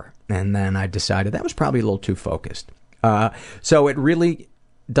Pussy Hour, and then I decided that was probably a little too focused. So it really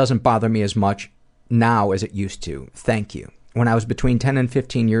doesn't bother me as much now as it used to. Thank you. When I was between 10 and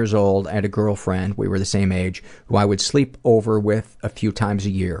 15 years old, I had a girlfriend, we were the same age, who I would sleep over with a few times a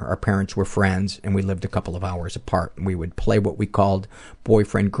year. Our parents were friends, and we lived a couple of hours apart. We would play what we called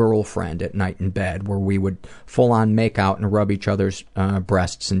boyfriend-girlfriend at night in bed, where we would full-on make out and rub each other's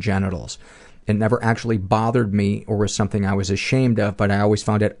breasts and genitals. It never actually bothered me or was something I was ashamed of, but I always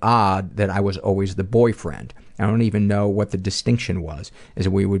found it odd that I was always the boyfriend. I don't even know what the distinction was, as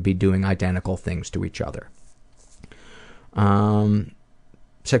we would be doing identical things to each other.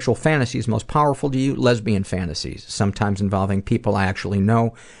 Sexual fantasies most powerful to you? Lesbian fantasies, sometimes involving people I actually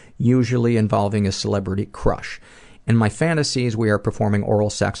know, usually involving a celebrity crush. In my fantasies, we are performing oral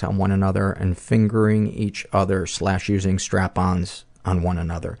sex on one another and fingering each other / using strap-ons on one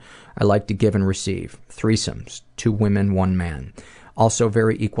another. I like to give and receive. Threesomes, 2 women, 1 man. Also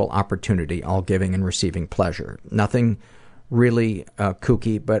very equal opportunity, all giving and receiving pleasure. Nothing really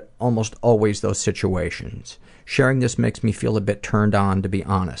kooky, but almost always those situations. Sharing this makes me feel a bit turned on, to be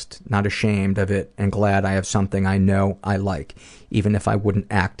honest. Not ashamed of it and glad I have something I know I like, even if I wouldn't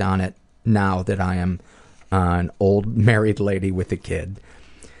act on it now that I am an old married lady with a kid.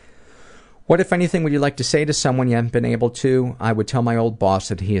 What, if anything, would you like to say to someone you haven't been able to? I would tell my old boss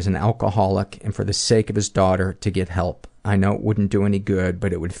that he is an alcoholic and for the sake of his daughter to get help. I know it wouldn't do any good,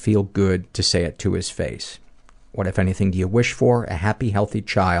 but it would feel good to say it to his face. What, if anything, do you wish for? A happy, healthy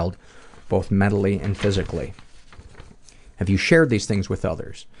child, both mentally and physically. Have you shared these things with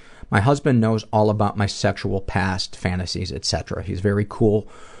others? My husband knows all about my sexual past, fantasies, etc. He's very cool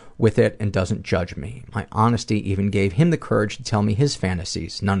with it and doesn't judge me. My honesty even gave him the courage to tell me his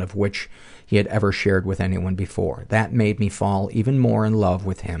fantasies, none of which he had ever shared with anyone before. That made me fall even more in love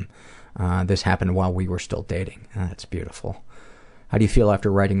with him. This happened while we were still dating. That's beautiful. How do you feel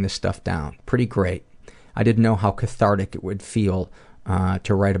after writing this stuff down? Pretty great. I didn't know how cathartic it would feel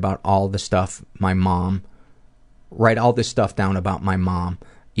to write about all the stuff write all this stuff down about my mom,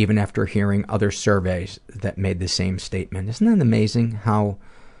 even after hearing other surveys that made the same statement. Isn't that amazing how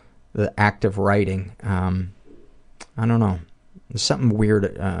the act of writing, I don't know, there's something weird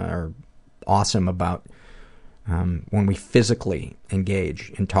or awesome about when we physically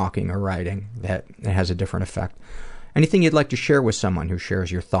engage in talking or writing that it has a different effect. Anything you'd like to share with someone who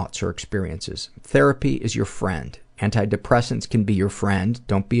shares your thoughts or experiences? Therapy is your friend. Antidepressants can be your friend.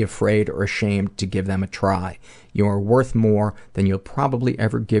 Don't be afraid or ashamed to give them a try. You are worth more than you'll probably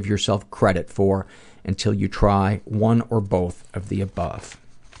ever give yourself credit for until you try one or both of the above.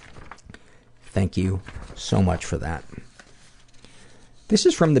 Thank you so much for that. This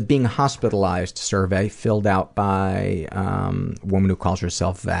is from the Being Hospitalized survey filled out by a woman who calls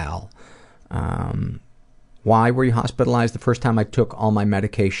herself Val. Why were you hospitalized? The first time I took all my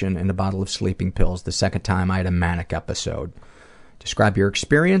medication and a bottle of sleeping pills. The second time I had a manic episode. Describe your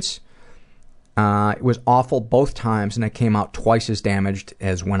experience. It was awful both times, and I came out twice as damaged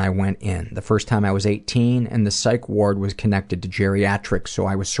as when I went in. The first time I was 18, and the psych ward was connected to geriatrics, so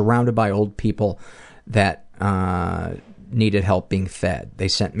I was surrounded by old people that needed help being fed. They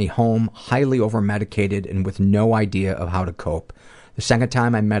sent me home highly over-medicated and with no idea of how to cope. The second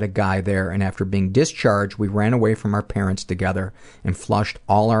time I met a guy there, and after being discharged, we ran away from our parents together and flushed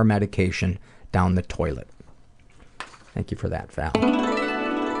all our medication down the toilet. Thank you for that, Val.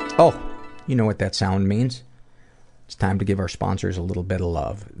 Oh, you know what that sound means. It's time to give our sponsors a little bit of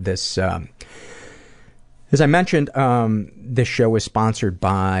love. This, as I mentioned, this show is sponsored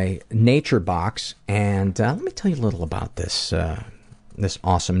by NatureBox, and let me tell you a little about this this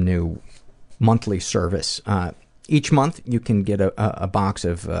awesome new monthly service. Each month, you can get a box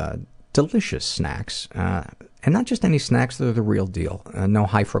of delicious snacks. And not just any snacks, they're the real deal. No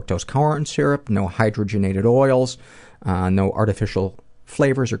high fructose corn syrup, no hydrogenated oils, no artificial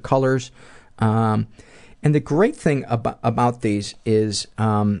flavors or colors. And the great thing about these is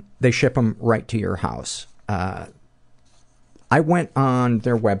they ship them right to your house. I went on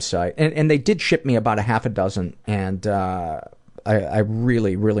their website, and they did ship me about a half a dozen, and I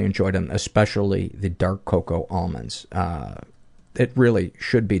really, really enjoyed them, especially the dark cocoa almonds. It really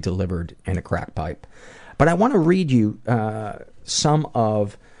should be delivered in a crack pipe. But I want to read you some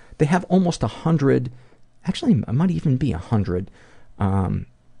of, they have almost 100, actually it might even be 100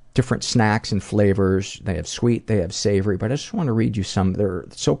 different snacks and flavors. They have sweet, they have savory, but I just want to read you some. They're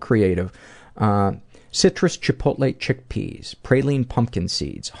so creative. Citrus chipotle chickpeas, praline pumpkin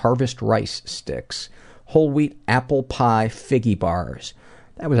seeds, harvest rice sticks, whole wheat apple pie figgy bars.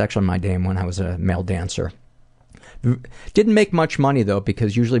 That was actually my name when I was a male dancer. Didn't make much money though,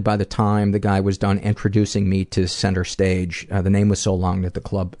 because usually by the time the guy was done introducing me to center stage, the name was so long that the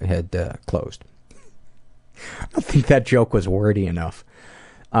club had closed. I don't think that joke was wordy enough.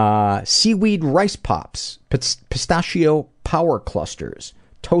 Seaweed rice pops, pistachio power clusters,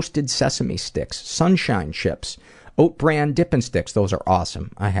 toasted sesame sticks, sunshine chips, oat bran dipping sticks. Those are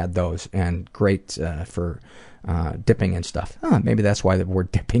awesome. I had those, and great for dipping and stuff. Maybe that's why the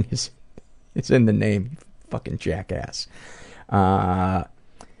word dipping is in the name. Fucking jackass.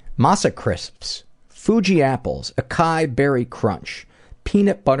 Masa crisps, Fuji apples, acai berry crunch,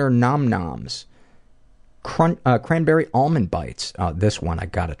 peanut butter nom noms, cranberry almond bites. This one I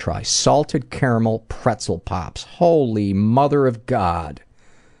gotta try. Salted caramel pretzel pops. Holy mother of God.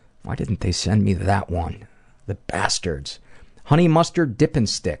 Why didn't they send me that one? The bastards. Honey mustard dipping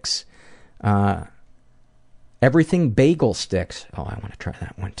sticks. Everything bagel sticks. Oh, I want to try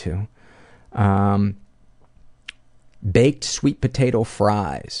that one too. Baked sweet potato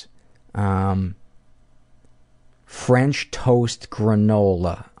fries. French toast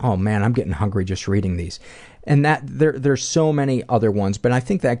granola. Oh man, I'm getting hungry just reading these. And that there's so many other ones, but I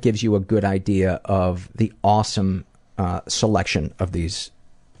think that gives you a good idea of the awesome selection of these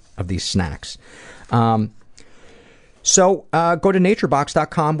snacks. So go to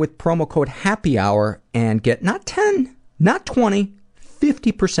naturebox.com with promo code HAPPYHOUR and get not 10, not 20,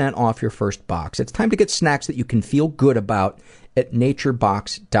 50% off your first box. It's time to get snacks that you can feel good about at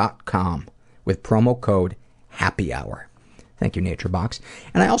naturebox.com with promo code HAPPYHOUR. Thank you, NatureBox.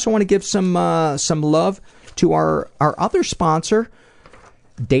 And I also want to give some love to our other sponsor,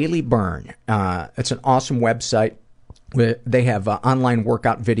 Daily Burn. It's an awesome website. They have online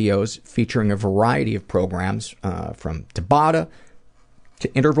workout videos featuring a variety of programs, from Tabata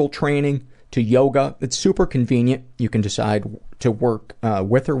to interval training to yoga. It's super convenient. You can decide to work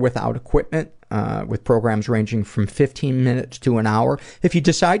with or without equipment, with programs ranging from 15 minutes to an hour. If you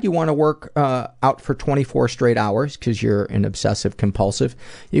decide you want to work out for 24 straight hours because you're an obsessive compulsive,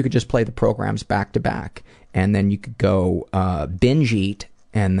 you could just play the programs back to back, and then you could go binge eat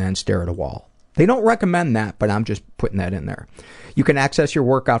and then stare at a wall. They don't recommend that, but I'm just putting that in there. You can access your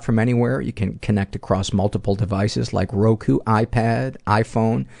workout from anywhere. You can connect across multiple devices like Roku, iPad,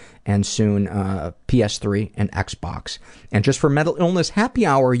 iPhone, and soon PS3 and Xbox. And just for Mental Illness Happy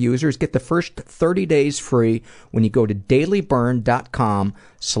Hour users, get the first 30 days free when you go to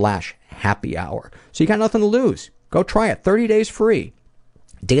dailyburn.com/happy hour. So you got nothing to lose. Go try it. 30 days free.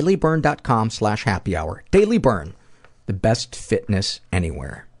 dailyburn.com/happy hour. Daily Burn, the best fitness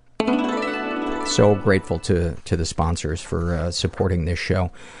anywhere. So grateful to the sponsors for supporting this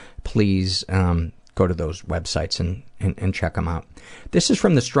show. Please go to those websites and check them out. This is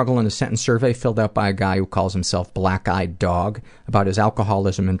from the Struggle in a Sentence survey filled out by a guy who calls himself Black Eyed Dog about his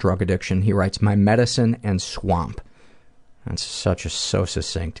alcoholism and drug addiction. He writes, "My medicine and swamp." That's so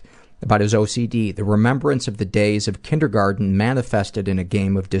succinct. About his OCD, the remembrance of the days of kindergarten manifested in a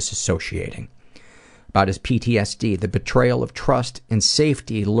game of disassociating. About his PTSD, the betrayal of trust and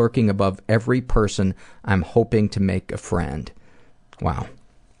safety lurking above every person I'm hoping to make a friend. Wow.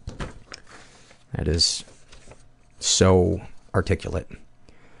 That is so articulate.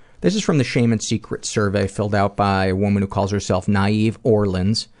 This is from the Shame and Secret survey filled out by a woman who calls herself Naive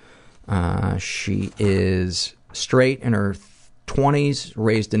Orleans. She is straight, in her 20s,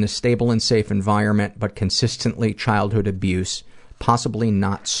 raised in a stable and safe environment, but consistently childhood abuse, possibly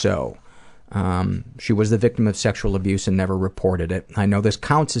not so. She was the victim of sexual abuse and never reported it. I know this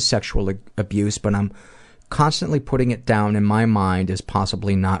counts as sexual abuse, but I'm constantly putting it down in my mind as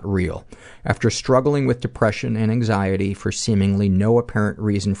possibly not real. After struggling with depression and anxiety for seemingly no apparent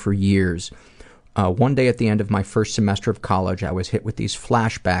reason for years, One day at the end of my first semester of college, I was hit with these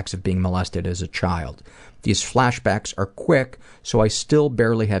flashbacks of being molested as a child. These flashbacks are quick, so I still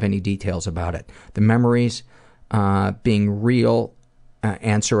barely have any details about it. The memories being real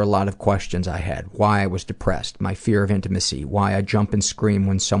answer a lot of questions I had. Why I was depressed, my fear of intimacy, why I jump and scream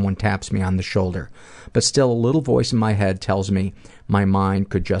when someone taps me on the shoulder. But still, a little voice in my head tells me my mind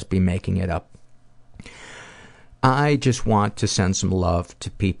could just be making it up. I just want to send some love to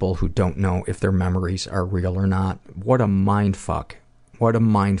people who don't know if their memories are real or not. What a mindfuck. What a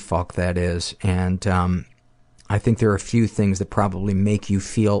mindfuck that is. And I think there are a few things that probably make you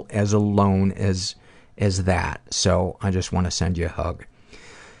feel as alone as that. So I just want to send you a hug.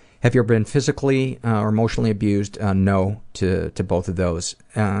 Have you ever been physically or emotionally abused? No to both of those.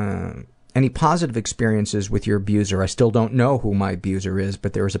 Any positive experiences with your abuser? I still don't know who my abuser is,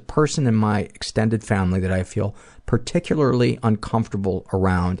 but there is a person in my extended family that I feel particularly uncomfortable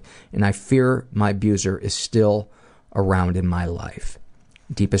around, and I fear my abuser is still around in my life.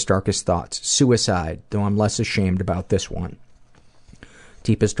 Deepest, darkest thoughts. Suicide, though I'm less ashamed about this one.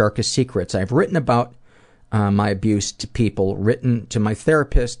 Deepest, darkest secrets. I've written about my abuse to people, written to my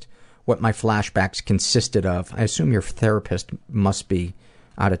therapist what my flashbacks consisted of. I assume your therapist must be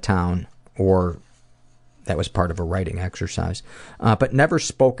out of town, or that was part of a writing exercise. But never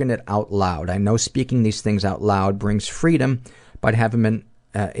spoken it out loud. I know speaking these things out loud brings freedom, but haven't been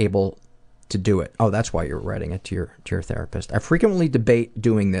able to do it. Oh, that's why you're writing it to your therapist. I frequently debate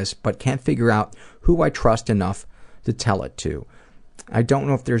doing this, but can't figure out who I trust enough to tell it to. I don't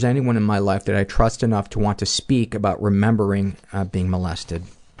know if there's anyone in my life that I trust enough to want to speak about remembering being molested.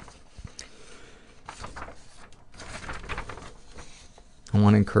 I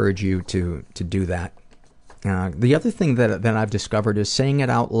want to encourage you to do that. The other thing that I've discovered is saying it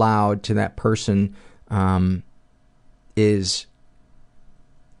out loud to that person is,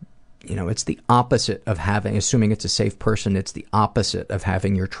 it's the opposite of having, assuming it's a safe person, it's the opposite of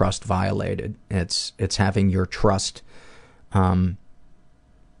having your trust violated. It's having your trust, I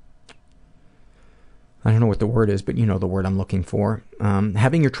don't know what the word is, but you know the word I'm looking for.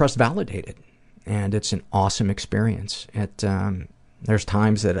 Having your trust validated. And it's an awesome experience. There's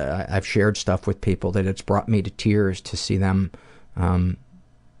times that I've shared stuff with people that it's brought me to tears to see them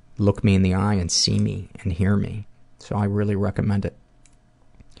look me in the eye and see me and hear me. So I really recommend it.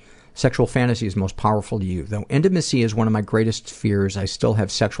 Sexual fantasy is most powerful to you. Though intimacy is one of my greatest fears, I still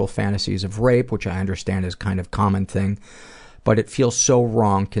have sexual fantasies of rape, which I understand is kind of common thing. But it feels so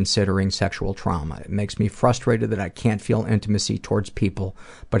wrong considering sexual trauma. It makes me frustrated that I can't feel intimacy towards people,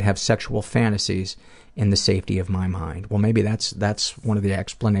 but have sexual fantasies in the safety of my mind. Well, maybe that's one of the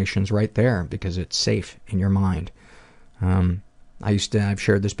explanations right there, because it's safe in your mind. I've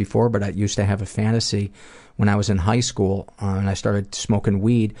shared this before, but I used to have a fantasy when I was in high school and I started smoking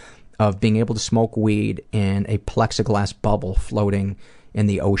weed, of being able to smoke weed in a plexiglass bubble floating in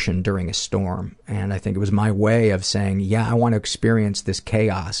the ocean during a storm. And I think it was my way of saying, yeah, I want to experience this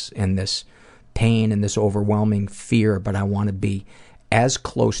chaos and this pain and this overwhelming fear, but I want to be as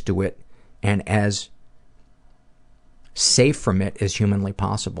close to it and as safe from it as humanly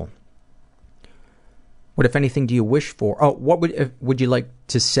possible. What, if anything, do you wish for? Oh, what would you like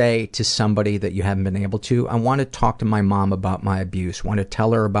to say to somebody that you haven't been able to? I want to talk to my mom about my abuse. I want to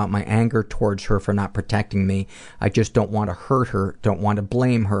tell her about my anger towards her for not protecting me. I just don't want to hurt her, don't want to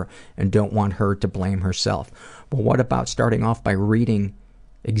blame her, and don't want her to blame herself. Well, what about starting off by reading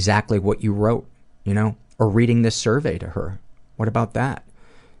exactly what you wrote, or reading this survey to her? What about that?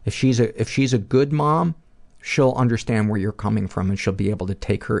 If she's a good mom, she'll understand where you're coming from, and she'll be able to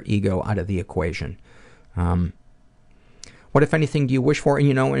take her ego out of the equation. What, if anything, do you wish for?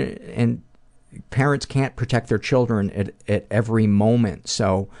 And parents can't protect their children at every moment.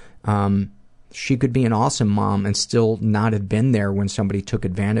 So she could be an awesome mom and still not have been there when somebody took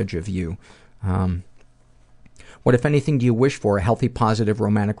advantage of you. What, if anything, do you wish for? A healthy, positive,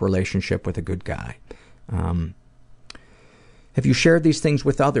 romantic relationship with a good guy. Have you shared these things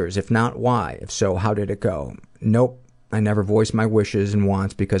with others? If not, why? If so, how did it go? Nope. I never voice my wishes and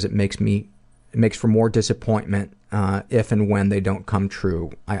wants because it makes for more disappointment if and when they don't come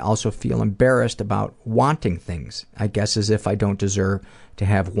true. I also feel embarrassed about wanting things, I guess as if I don't deserve to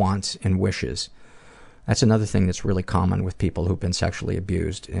have wants and wishes. That's another thing that's really common with people who've been sexually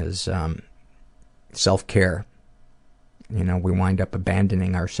abused is self-care. We wind up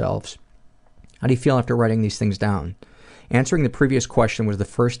abandoning ourselves. How do you feel after writing these things down? Answering the previous question was the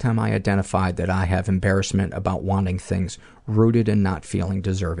first time I identified that I have embarrassment about wanting things, rooted in not feeling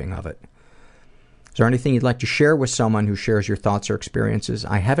deserving of it. Is there anything you'd like to share with someone who shares your thoughts or experiences?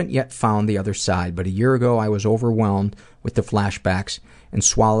 I haven't yet found the other side, but a year ago I was overwhelmed with the flashbacks and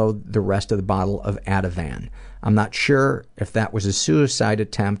swallowed the rest of the bottle of Ativan. I'm not sure if that was a suicide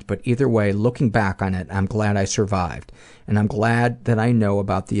attempt, but either way, looking back on it, I'm glad I survived. And I'm glad that I know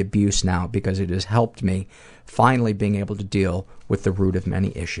about the abuse now because it has helped me finally being able to deal with the root of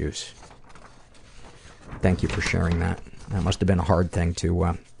many issues. Thank you for sharing that. That must have been a hard thing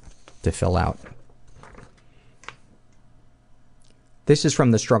to fill out. This is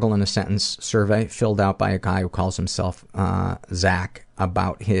from the Struggle in a Sentence survey filled out by a guy who calls himself Zach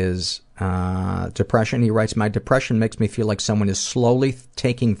about his depression. He writes, my depression makes me feel like someone is slowly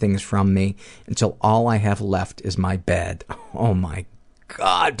taking things from me until all I have left is my bed. Oh my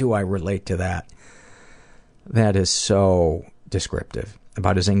God, do I relate to that. That is so descriptive.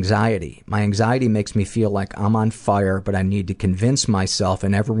 About his anxiety. My anxiety makes me feel like I'm on fire, but I need to convince myself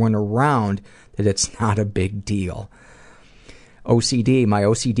and everyone around that it's not a big deal. OCD. My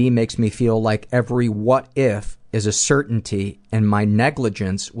OCD makes me feel like every what if is a certainty and my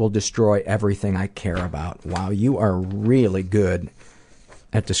negligence will destroy everything I care about. Wow, you are really good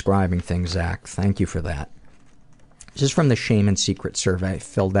at describing things, Zach. Thank you for that. This is from the Shame and Secret survey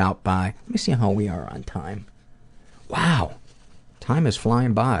filled out by, let me see how we are on time. Wow, time is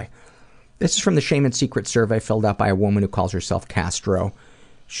flying by. This is from the Shame and Secret survey filled out by a woman who calls herself Castro.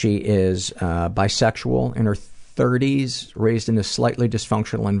 She is bisexual, in her 30s, raised in a slightly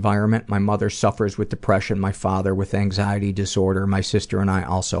dysfunctional environment. My mother suffers with depression, my father with anxiety disorder. My sister and I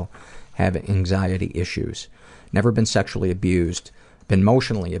also have anxiety issues. Never been sexually abused, been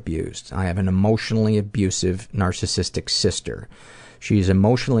emotionally abused. I have an emotionally abusive, narcissistic sister. She is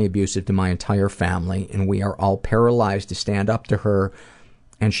emotionally abusive to my entire family, and we are all paralyzed to stand up to her,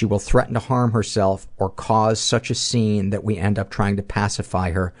 and she will threaten to harm herself or cause such a scene that we end up trying to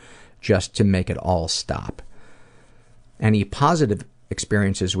pacify her just to make it all stop. Any positive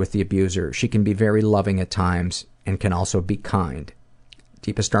experiences with the abuser, she can be very loving at times and can also be kind.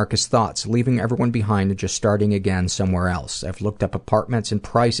 Deepest, darkest thoughts, leaving everyone behind and just starting again somewhere else. I've looked up apartments and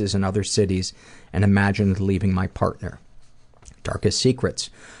prices in other cities and imagined leaving my partner. Darkest secrets,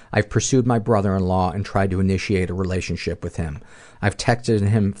 I've pursued my brother-in-law and tried to initiate a relationship with him. I've texted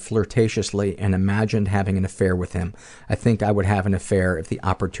him flirtatiously and imagined having an affair with him. I think I would have an affair if the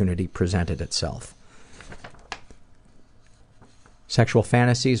opportunity presented itself. Sexual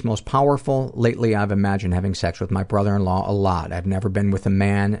fantasies most powerful. Lately I've imagined having sex with my brother-in-law a lot. I've never been with a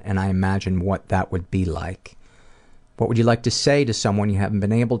man, and I imagine what that would be like. What would you like to say to someone you haven't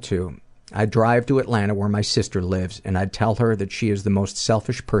been able to? I'd drive to Atlanta where my sister lives, and I'd tell her that she is the most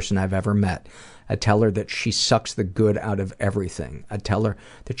selfish person I've ever met. I'd tell her that she sucks the good out of everything. I'd tell her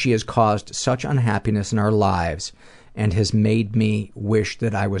that she has caused such unhappiness in our lives and has made me wish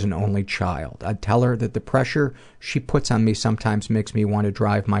that I was an only child. I'd tell her that the pressure she puts on me sometimes makes me want to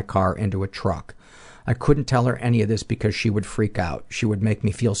drive my car into a truck. I couldn't tell her any of this because she would freak out. She would make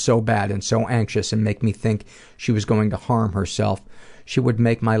me feel so bad and so anxious and make me think she was going to harm herself. She would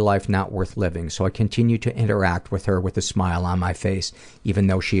make my life not worth living, so I continue to interact with her with a smile on my face, even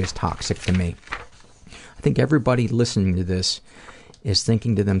though she is toxic to me. I think everybody listening to this is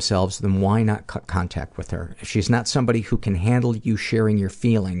thinking to themselves, then why not cut contact with her? If she's not somebody who can handle you sharing your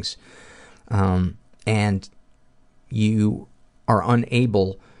feelings, and you are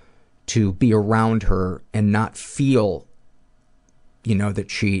unable to be around her and not feel, that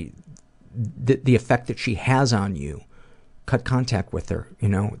the effect that she has on you, cut contact with her.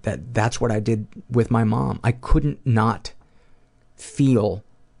 That's what I did with my mom. I couldn't not feel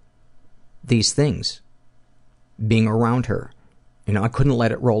these things being around her. I couldn't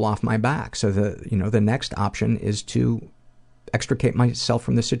let it roll off my back. So the next option is to extricate myself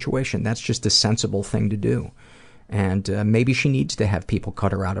from the situation. That's just a sensible thing to do. And maybe she needs to have people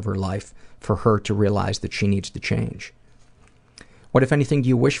cut her out of her life for her to realize that she needs to change. What, if anything, do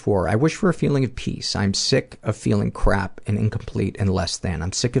you wish for? I wish for a feeling of peace. I'm sick of feeling crap and incomplete and less than.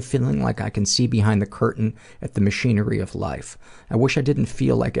 I'm sick of feeling like I can see behind the curtain at the machinery of life. I wish I didn't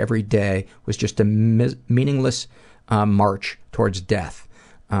feel like every day was just a meaningless march towards death.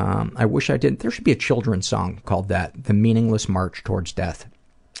 I wish I didn't. There should be a children's song called that, The Meaningless March Towards Death.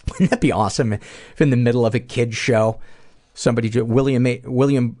 Wouldn't that be awesome if in the middle of a kid's show,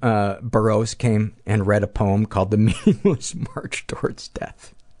 William Burroughs came and read a poem called The Meaningless March Towards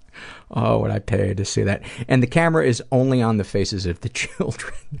Death. Oh, would I pay to see that? And the camera is only on the faces of the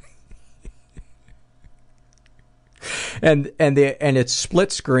children. And it's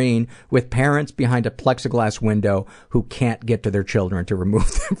split screen with parents behind a plexiglass window who can't get to their children to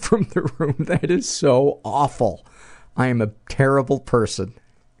remove them from the room. That is so awful. I am a terrible person.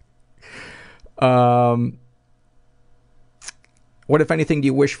 What, if anything, do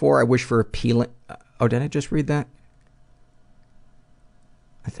you wish for? I wish for appealing... Oh, did I just read that?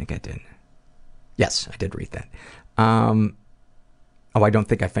 I think I did. Yes, I did read that. I don't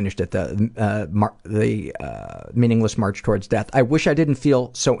think I finished it. The meaningless march towards death. I wish I didn't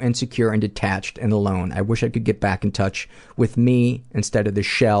feel so insecure and detached and alone. I wish I could get back in touch with me instead of the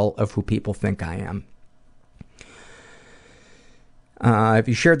shell of who people think I am. Have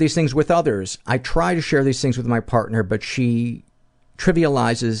you shared these things with others? I try to share these things with my partner, but she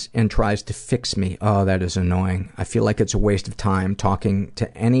trivializes and tries to fix me. Oh, that is annoying. I feel like it's a waste of time talking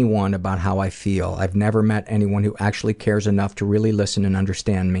to anyone about how I feel. I've never met anyone who actually cares enough to really listen and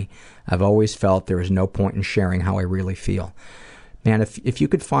understand me. I've always felt there is no point in sharing how I really feel. Man, if you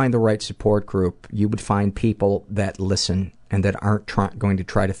could find the right support group, you would find people that listen and that aren't going to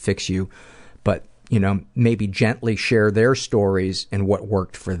try to fix you, but maybe gently share their stories and what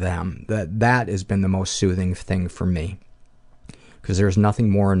worked for them. That has been the most soothing thing for me. Because there's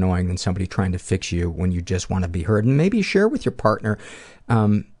nothing more annoying than somebody trying to fix you when you just want to be heard. And maybe share with your partner,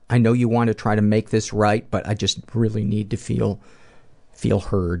 I know you want to try to make this right, but I just really need to feel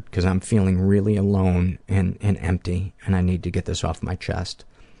heard because I'm feeling really alone and empty, and I need to get this off my chest.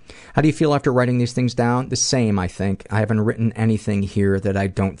 How do you feel after writing these things down? The same, I think. I haven't written anything here that I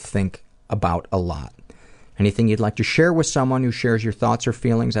don't think about a lot. Anything you'd like to share with someone who shares your thoughts or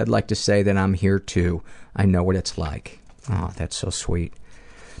feelings, I'd like to say that I'm here too. I know what it's like. Oh, that's so sweet.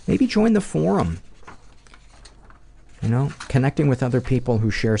 Maybe join the forum. Connecting with other people who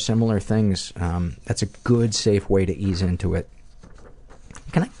share similar things. That's a good, safe way to ease into it.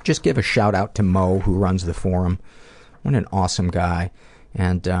 Can I just give a shout out to Mo, who runs the forum? What an awesome guy.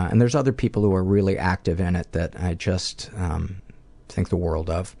 And there's other people who are really active in it that I just think the world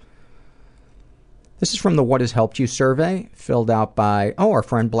of. This is from the What Has Helped You survey, filled out by, our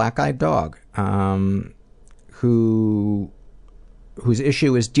friend Black Eyed Dog, whose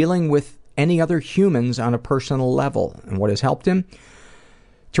issue is dealing with any other humans on a personal level. And what has helped him?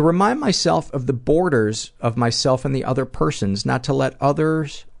 To remind myself of the borders of myself and the other persons, not to let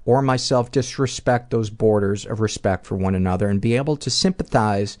others or myself disrespect those borders of respect for one another, and be able to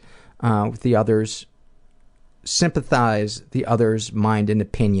sympathize with the other's mind and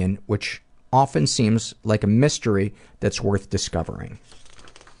opinion, which often seems like a mystery that's worth discovering.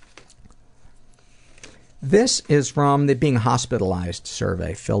 This is from the Being Hospitalized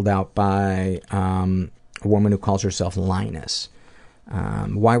survey, filled out by a woman who calls herself Linus.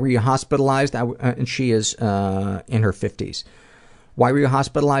 Why were you hospitalized? And she is in her 50s. Why were you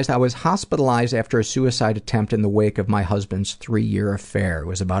hospitalized? I was hospitalized after a suicide attempt in the wake of my husband's 3-year affair. It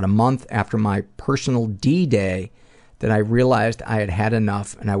was about a month after my personal D-Day that I realized I had had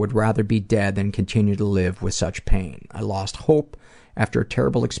enough, and I would rather be dead than continue to live with such pain. I lost hope after a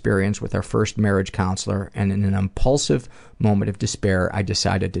terrible experience with our first marriage counselor, and in an impulsive moment of despair, I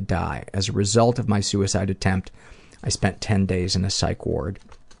decided to die. As a result of my suicide attempt, I spent 10 days in a psych ward.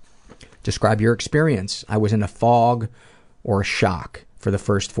 Describe your experience. I was in a fog or a shock for the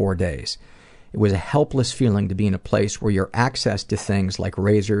first 4 days. It was a helpless feeling to be in a place where your access to things like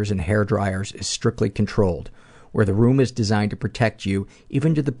razors and hair dryers is strictly controlled, where the room is designed to protect you,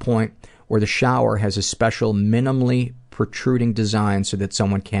 even to the point where the shower has a special minimally protruding design so that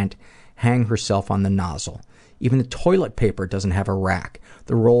someone can't hang herself on the nozzle. Even the toilet paper doesn't have a rack.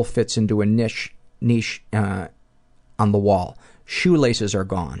 The roll fits into a niche on the wall. Shoelaces are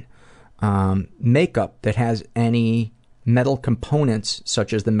gone. Makeup that has any metal components,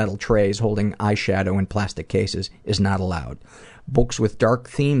 such as the metal trays holding eyeshadow in plastic cases, is not allowed. Books with dark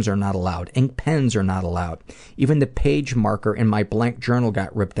themes are not allowed. Ink pens are not allowed. Even the page marker in my blank journal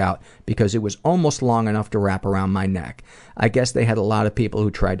got ripped out because it was almost long enough to wrap around my neck. I guess they had a lot of people who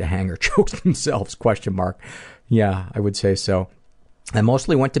tried to hang or choke themselves, ? Yeah, I would say so. I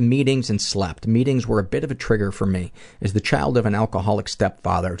mostly went to meetings and slept. Meetings were a bit of a trigger for me. As the child of an alcoholic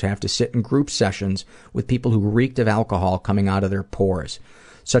stepfather, to have to sit in group sessions with people who reeked of alcohol coming out of their pores.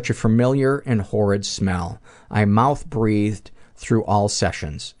 Such a familiar and horrid smell. I mouth-breathed through all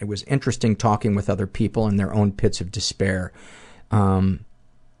sessions. It was interesting talking with other people in their own pits of despair.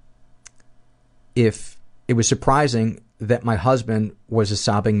 It was surprising that my husband was a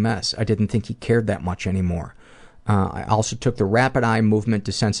sobbing mess. I didn't think he cared that much anymore. I also took the rapid eye movement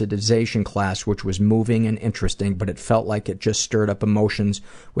desensitization class, which was moving and interesting, but it felt like it just stirred up emotions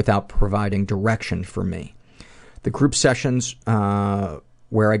without providing direction for me. The group sessions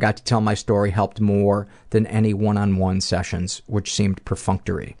where I got to tell my story helped more than any one-on-one sessions, which seemed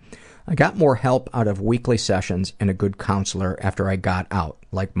perfunctory. I got more help out of weekly sessions and a good counselor after I got out.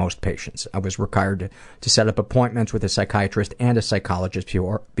 like most patients. I was required to set up appointments with a psychiatrist and a psychologist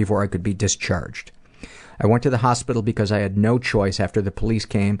before I could be discharged. I went to the hospital because I had no choice after the police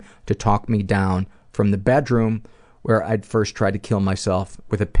came to talk me down from the bedroom where I'd first tried to kill myself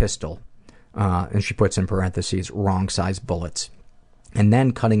with a pistol. And she puts in parentheses, wrong size bullets. And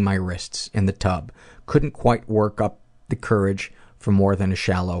then cutting my wrists in the tub. Couldn't quite work up the courage for more than a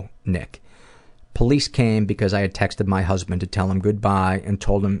shallow nick. Police came because I had texted my husband to tell him goodbye and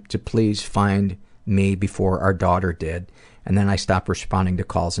told him to please find me before our daughter did. And then I stopped responding to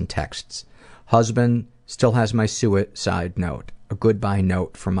calls and texts. Husband still has my suicide note, a goodbye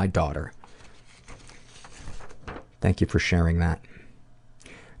note from my daughter. Thank you for sharing that.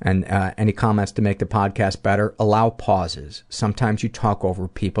 And any comments to make the podcast better? Allow pauses. Sometimes you talk over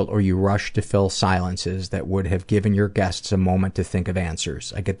people or you rush to fill silences that would have given your guests a moment to think of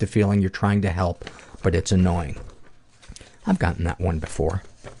answers. I get the feeling you're trying to help, but it's annoying. I've gotten that one before.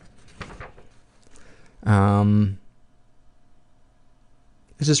 This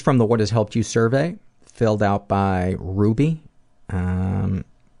is from the What Has Helped You survey, filled out by Ruby.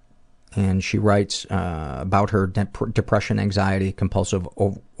 And she writes about her depression, anxiety, compulsive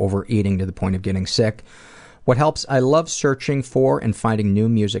overeating to the point of getting sick. What helps? I love searching for and finding new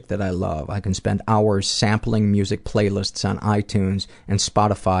music that I love. I can spend hours sampling music playlists on iTunes and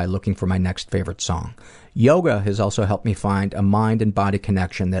Spotify looking for my next favorite song. Yoga has also helped me find a mind and body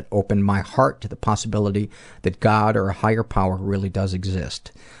connection that opened my heart to the possibility that God or a higher power really does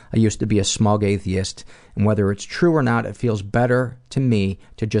exist. I used to be a smug atheist, and whether it's true or not, it feels better to me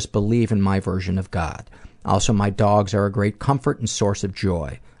to just believe in my version of God. Also, my dogs are a great comfort and source of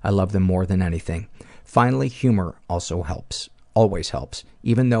joy. I love them more than anything. Finally, humor also helps, always helps.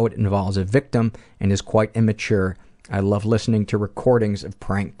 Even though it involves a victim and is quite immature, I love listening to recordings of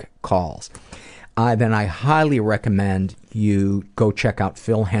prank calls. Then I highly recommend you go check out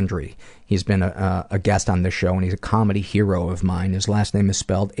Phil Hendry. He's been a guest on this show, and he's a comedy hero of mine. His last name is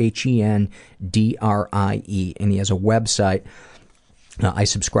spelled Hendrie, and he has a website. I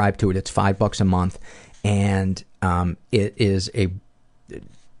subscribe to it. It's $5 a month, and it is a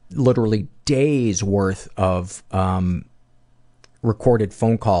literally days worth of recorded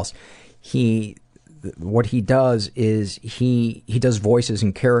phone calls. What he does is he does voices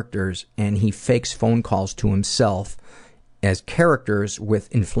and characters, and he fakes phone calls to himself as characters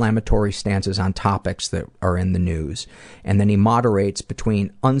with inflammatory stances on topics that are in the news. And then he moderates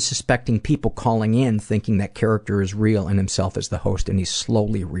between unsuspecting people calling in thinking that character is real and himself is the host, and he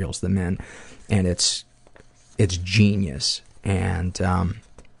slowly reels them in. And it's genius. And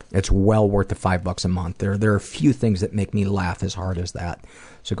it's well worth the $5 a month. There are a few things that make me laugh as hard as that.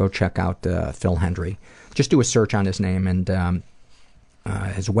 So go check out Phil Hendry. Just do a search on his name, and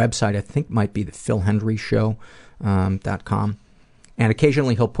his website I think might be the philhendryshow.com. And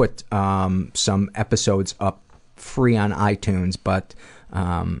occasionally he'll put some episodes up free on iTunes, but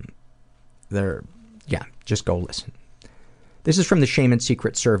just go listen. This is from the Shame and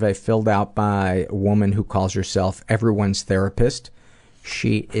Secret survey, filled out by a woman who calls herself Everyone's Therapist.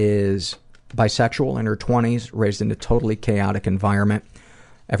 She is bisexual, in her 20s, raised in a totally chaotic environment.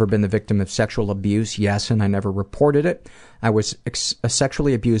 Ever been the victim of sexual abuse? Yes, and I never reported it. I was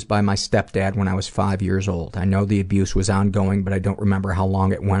sexually abused by my stepdad when I was 5 years old. I know the abuse was ongoing, but I don't remember how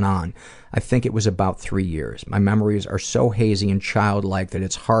long it went on. I think it was about 3 years. My memories are so hazy and childlike that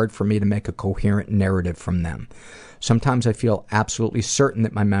it's hard for me to make a coherent narrative from them. Sometimes I feel absolutely certain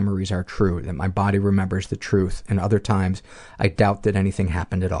that my memories are true, that my body remembers the truth, and other times I doubt that anything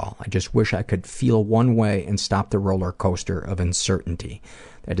happened at all. I just wish I could feel one way and stop the roller coaster of uncertainty.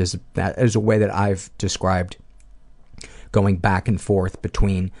 That is a way that I've described going back and forth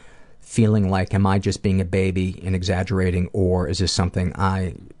between feeling like, am I just being a baby and exaggerating, or is this something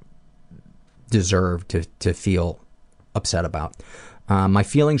I deserve to feel upset about? My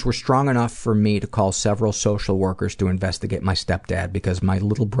feelings were strong enough for me to call several social workers to investigate my stepdad because my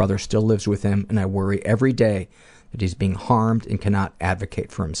little brother still lives with him, and I worry every day that he's being harmed and cannot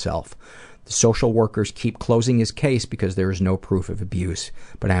advocate for himself. The social workers keep closing his case because there is no proof of abuse,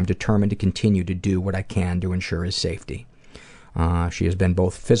 but I am determined to continue to do what I can to ensure his safety. She has been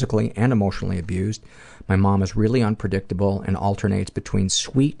both physically and emotionally abused. My mom is really unpredictable and alternates between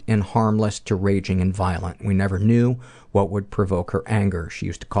sweet and harmless to raging and violent. We never knew what would provoke her anger. She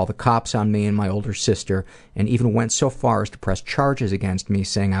used to call the cops on me and my older sister, and even went so far as to press charges against me,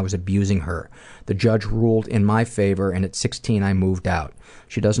 saying I was abusing her. The judge ruled in my favor, and at 16 I moved out.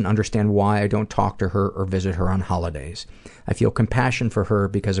 She doesn't understand why I don't talk to her or visit her on holidays. I feel compassion for her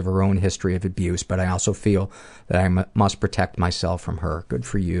because of her own history of abuse, but I also feel that I must protect myself from her. Good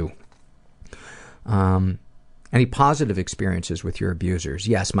for you. Any positive experiences with your abusers?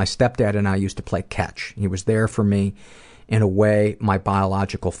 Yes, my stepdad and I used to play catch. He was there for me in a way my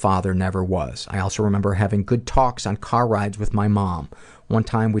biological father never was. I also remember having good talks on car rides with my mom. One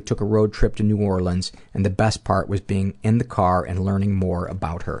time we took a road trip to New Orleans, and the best part was being in the car and learning more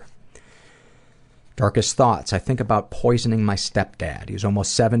about her. Darkest thoughts. I think about poisoning my stepdad. He's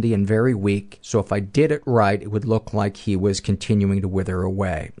almost 70 and very weak, so if I did it right, it would look like he was continuing to wither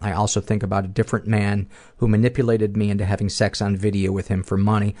away. I also think about a different man who manipulated me into having sex on video with him for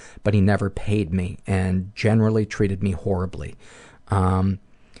money, but he never paid me and generally treated me horribly.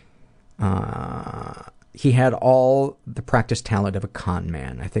 He had all the practiced talent of a con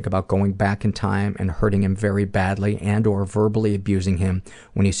man. I think about going back in time and hurting him very badly and or verbally abusing him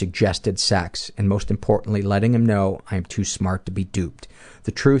when he suggested sex, and most importantly, letting him know I am too smart to be duped.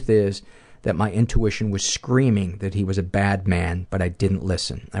 The truth is that my intuition was screaming that he was a bad man, but I didn't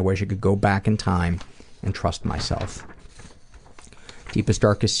listen. I wish I could go back in time and trust myself. Deepest,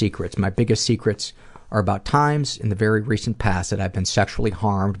 darkest secrets. My biggest secrets are about times in the very recent past that I've been sexually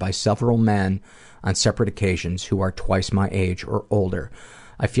harmed by several men on separate occasions who are twice my age or older.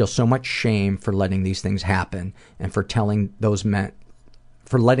 I feel so much shame for letting these things happen and for letting those men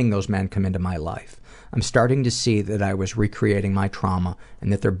come into my life. I'm starting to see that I was recreating my trauma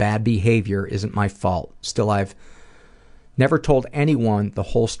and that their bad behavior isn't my fault. Still, I've never told anyone the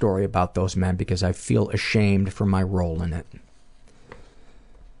whole story about those men because I feel ashamed for my role in it.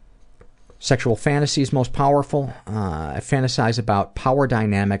 Sexual fantasies most powerful. I fantasize about power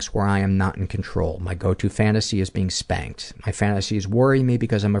dynamics where I am not in control. My go-to fantasy is being spanked. My fantasies worry me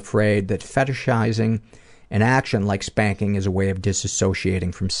because I'm afraid that fetishizing an action like spanking is a way of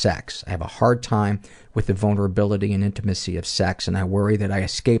disassociating from sex. I have a hard time with the vulnerability and intimacy of sex, and I worry that I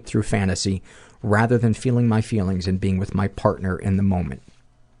escape through fantasy rather than feeling my feelings and being with my partner in the moment.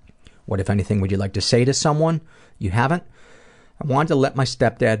 What, if anything, would you like to say to someone you haven't? I wanted to let my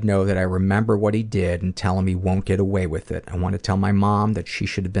stepdad know that I remember what he did and tell him he won't get away with it. I want to tell my mom that she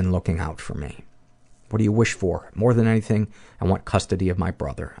should have been looking out for me. What do you wish for? More than anything, I want custody of my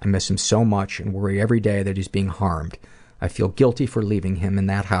brother. I miss him so much and worry every day that he's being harmed. I feel guilty for leaving him in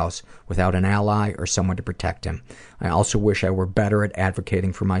that house without an ally or someone to protect him. I also wish I were better at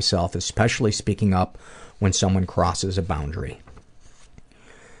advocating for myself, especially speaking up when someone crosses a boundary.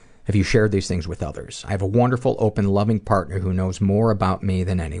 Have you shared these things with others? I have a wonderful, open, loving partner who knows more about me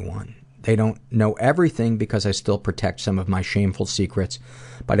than anyone. They don't know everything because I still protect some of my shameful secrets,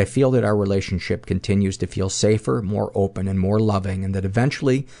 but I feel that our relationship continues to feel safer, more open, and more loving, and that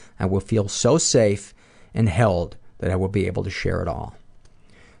eventually I will feel so safe and held that I will be able to share it all.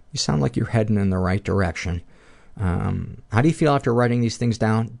 You sound like you're heading in the right direction. How do you feel after writing these things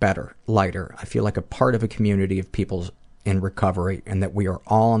down? Better, lighter. I feel like a part of a community of people in recovery, and that we are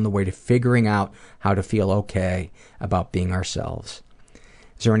all on the way to figuring out how to feel okay about being ourselves.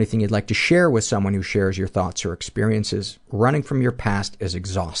 Is there anything you'd like to share with someone who shares your thoughts or experiences? Running from your past is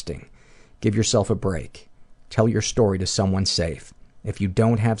exhausting. Give yourself a break. Tell your story to someone safe. If you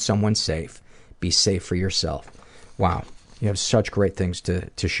don't have someone safe, be safe for yourself. Wow, you have such great things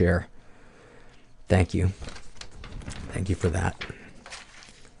to share. Thank you. Thank you for that.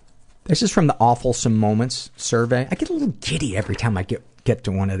 This is from the Awfulsome Moments survey. I get a little giddy every time I get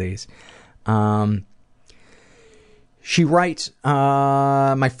to one of these. She writes,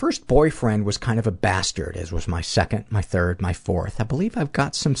 my first boyfriend was kind of a bastard, as was my second, my third, my fourth. I believe I've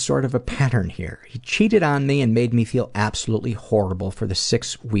got some sort of a pattern here. He cheated on me and made me feel absolutely horrible for the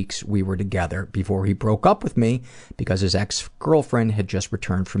 6 weeks we were together before he broke up with me because his ex-girlfriend had just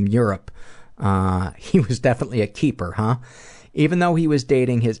returned from Europe. He was definitely a keeper, huh? Even though he was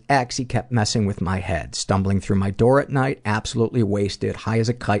dating his ex, he kept messing with my head, stumbling through my door at night, absolutely wasted, high as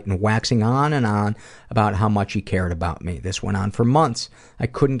a kite, and waxing on and on about how much he cared about me. This went on for months. I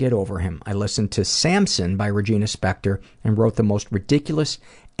couldn't get over him. I listened to Samson by Regina Spektor and wrote the most ridiculous,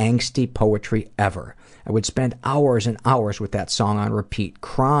 angsty poetry ever. I would spend hours and hours with that song on repeat,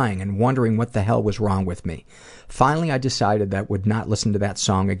 crying and wondering what the hell was wrong with me. Finally, I decided that I would not listen to that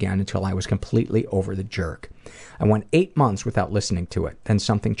song again until I was completely over the jerk. I went 8 months without listening to it. Then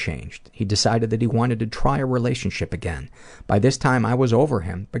something changed. He decided that he wanted to try a relationship again. By this time, I was over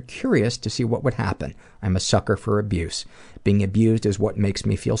him, but curious to see what would happen. I'm a sucker for abuse. Being abused is what makes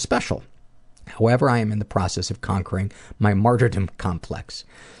me feel special. However, I am in the process of conquering my martyrdom complex.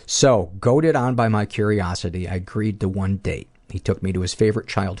 So, goaded on by my curiosity, I agreed to one date. He took me to his favorite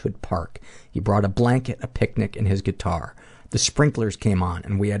childhood park. He brought a blanket, a picnic, and his guitar. The sprinklers came on,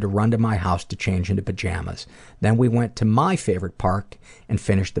 and we had to run to my house to change into pajamas. Then we went to my favorite park and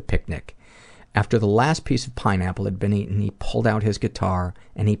finished the picnic. After the last piece of pineapple had been eaten, he pulled out his guitar,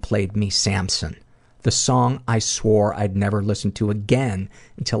 and he played me Samson. The song I swore I'd never listen to again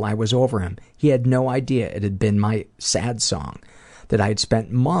until I was over him. He had no idea it had been my sad song, that I had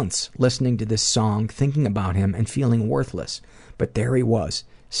spent months listening to this song, thinking about him and feeling worthless. But there he was,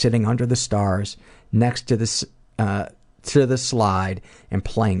 sitting under the stars, next to the slide, and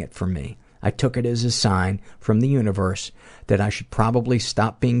playing it for me. I took it as a sign from the universe that I should probably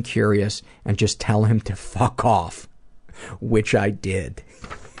stop being curious and just tell him to fuck off, which I did.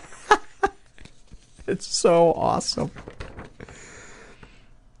 It's so awesome.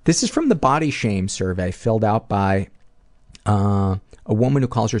 This is from the Body Shame survey filled out by a woman who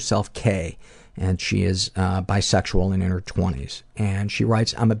calls herself Kay, and she is bisexual and in her 20s. And she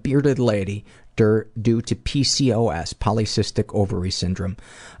writes, I'm a bearded lady due to PCOS, polycystic ovary syndrome.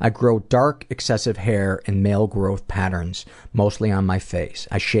 I grow dark, excessive hair in male growth patterns, mostly on my face.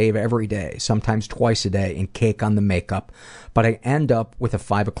 I shave every day, sometimes twice a day, and cake on the makeup, but I end up with a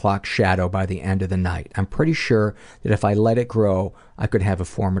 5 o'clock shadow by the end of the night. I'm pretty sure that if I let it grow, I could have a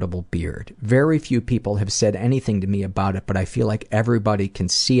formidable beard. Very few people have said anything to me about it, but I feel like everybody can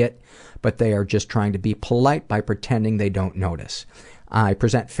see it, but they are just trying to be polite by pretending they don't notice. I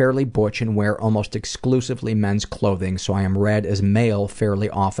present fairly butch and wear almost exclusively men's clothing, so I am read as male fairly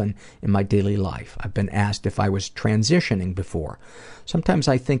often in my daily life. I've been asked if I was transitioning before. Sometimes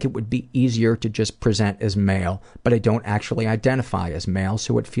I think it would be easier to just present as male, but I don't actually identify as male,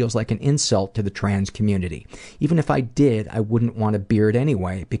 so it feels like an insult to the trans community. Even if I did, I wouldn't want a beard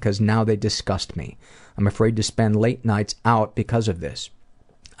anyway, because now they disgust me. I'm afraid to spend late nights out because of this.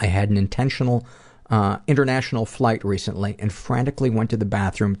 I had an international flight recently and frantically went to the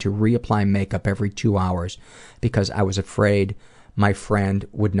bathroom to reapply makeup every 2 hours because I was afraid my friend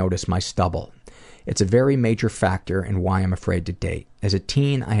would notice my stubble. It's a very major factor in why I'm afraid to date. As a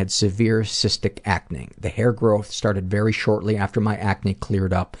teen, I had severe cystic acne. The hair growth started very shortly after my acne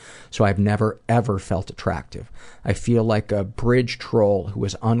cleared up, so I've never ever felt attractive. I feel like a bridge troll who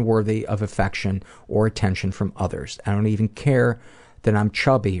is unworthy of affection or attention from others. I don't even care that I'm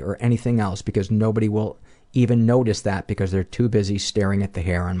chubby or anything else because nobody will even notice that because they're too busy staring at the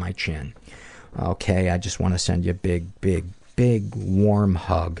hair on my chin. Okay, I just want to send you a big, big, big warm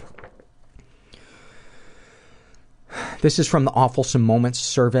hug. This is from the Awfulsome Moments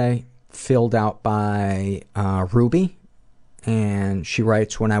survey filled out by Ruby. And she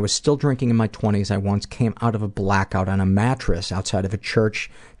writes, when I was still drinking in my 20s, I once came out of a blackout on a mattress outside of a church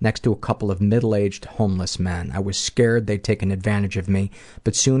next to a couple of middle-aged homeless men. I was scared they'd taken advantage of me,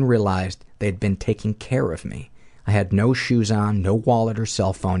 but soon realized they'd been taking care of me. I had no shoes on, no wallet or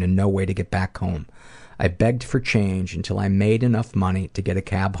cell phone, and no way to get back home. I begged for change until I made enough money to get a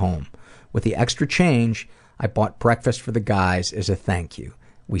cab home. With the extra change, I bought breakfast for the guys as a thank you.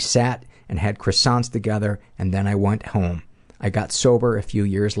 We sat and had croissants together, and then I went home. I got sober a few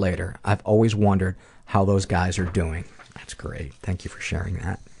years later. I've always wondered how those guys are doing. That's great. Thank you for sharing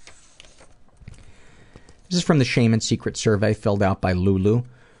that. This is from the Shame and Secret survey filled out by Lulu,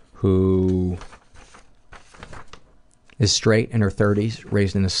 who is straight, in her 30s,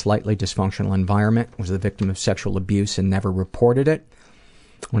 raised in a slightly dysfunctional environment, was the victim of sexual abuse and never reported it.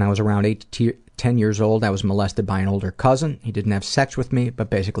 When I was around 8 to 10 years old, I was molested by an older cousin. He didn't have sex with me, but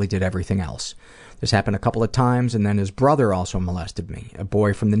basically did everything else. This happened a couple of times, and then his brother also molested me. A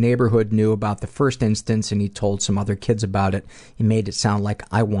boy from the neighborhood knew about the first instance, and he told some other kids about it. He made it sound like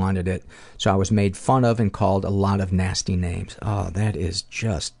I wanted it, so I was made fun of and called a lot of nasty names. Oh, that is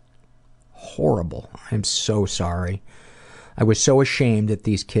just horrible. I'm so sorry. I was so ashamed that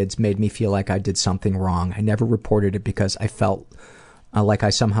these kids made me feel like I did something wrong. I never reported it because I felt like I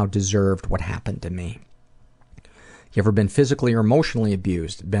somehow deserved what happened to me. You ever been physically or emotionally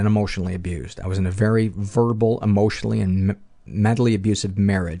abused? Been emotionally abused. I was in a very verbal, emotionally, and mentally abusive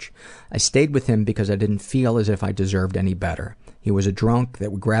marriage. I stayed with him because I didn't feel as if I deserved any better. He was a drunk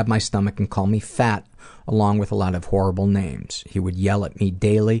that would grab my stomach and call me fat, along with a lot of horrible names. He would yell at me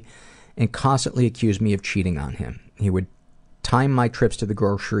daily and constantly accuse me of cheating on him. He would time my trips to the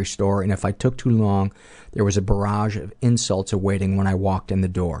grocery store, and if I took too long, there was a barrage of insults awaiting when I walked in the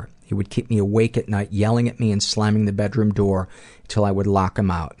door. He would keep me awake at night, yelling at me and slamming the bedroom door until I would lock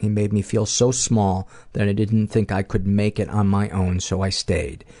him out. He made me feel so small that I didn't think I could make it on my own, so I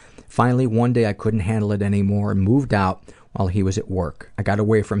stayed. Finally, one day I couldn't handle it anymore and moved out while he was at work. I got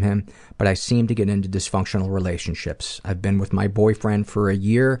away from him, but I seemed to get into dysfunctional relationships. I've been with my boyfriend for a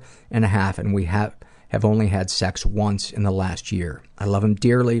year and a half, and we have only had sex once in the last year. I love him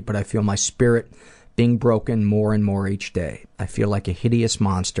dearly, but I feel my spirit being broken more and more each day. I feel like a hideous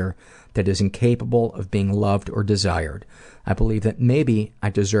monster that is incapable of being loved or desired. I believe that maybe I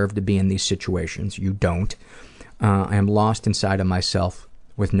deserve to be in these situations. You don't. I am lost inside of myself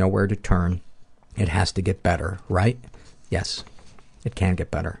with nowhere to turn. It has to get better, right? Yes, it can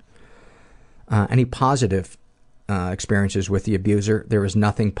get better. Any positive experiences with the abuser? There is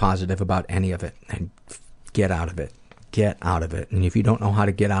nothing positive about any of it. And get out of it. Get out of it. And if you don't know how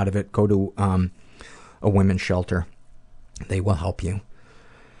to get out of it, go to a women's shelter. They will help you.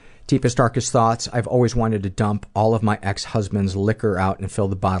 Deepest, darkest thoughts. I've always wanted to dump all of my ex-husband's liquor out and fill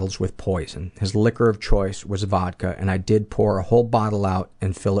the bottles with poison. His liquor of choice was vodka, and I did pour a whole bottle out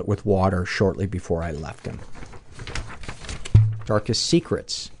and fill it with water shortly before I left him. Darkest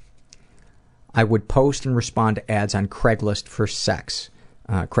secrets. I would post and respond to ads on Craigslist for sex.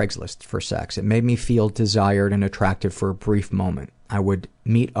 It made me feel desired and attractive for a brief moment. I would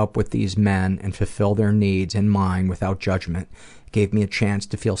meet up with these men and fulfill their needs and mine without judgment. It gave me a chance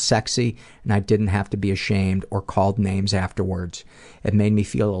to feel sexy, and I didn't have to be ashamed or called names afterwards. It made me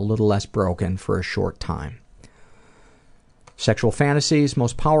feel a little less broken for a short time. Sexual fantasies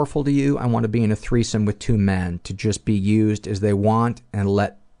most powerful to you. I want to be in a threesome with 2 men, to just be used as they want and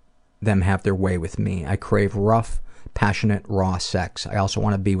let them have their way with me. I crave rough, passionate, raw sex. I also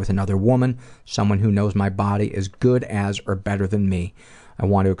want to be with another woman, someone who knows my body as good as or better than me. I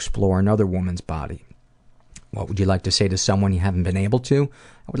want to explore another woman's body. What would you like to say to someone you haven't been able to?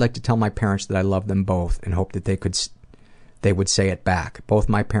 I would like to tell my parents that I love them both and hope that they would say it back. Both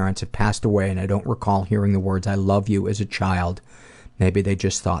my parents have passed away, and I don't recall hearing the words "I love you" as a child. Maybe they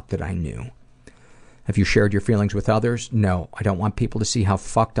just thought that I knew. Have you shared your feelings with others? No. I don't want people to see how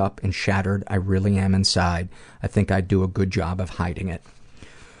fucked up and shattered I really am inside. I think I'd do a good job of hiding it.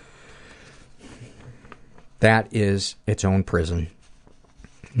 That is its own prison.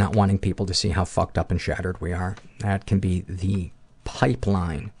 Not wanting people to see how fucked up and shattered we are. That can be the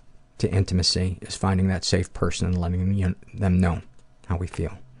pipeline to intimacy, is finding that safe person and letting them know how we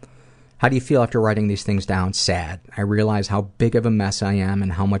feel. How do you feel after writing these things down? Sad. I realize how big of a mess I am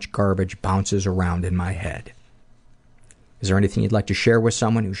and how much garbage bounces around in my head. Is there anything you'd like to share with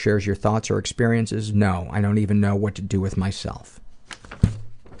someone who shares your thoughts or experiences? No, I don't even know what to do with myself.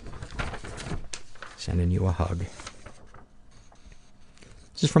 Sending you a hug.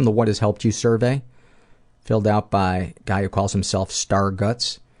 This is from the What Has Helped You survey, filled out by a guy who calls himself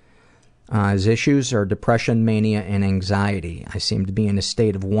Starguts. His issues are depression, mania, and anxiety. I seem to be in a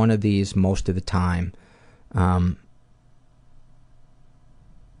state of one of these most of the time.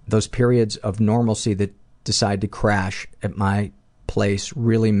 Those periods of normalcy that decide to crash at my place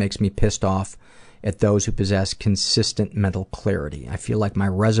really makes me pissed off at those who possess consistent mental clarity. I feel like my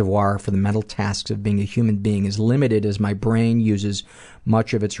reservoir for the mental tasks of being a human being is limited as my brain uses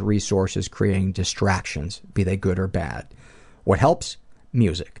much of its resources creating distractions, be they good or bad. What helps?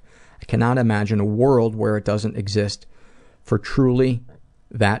 Music. I cannot imagine a world where it doesn't exist, for truly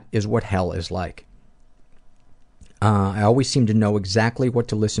that is what hell is like. I always seem to know exactly what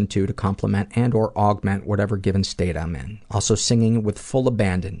to listen to complement and or augment whatever given state I'm in. Also singing with full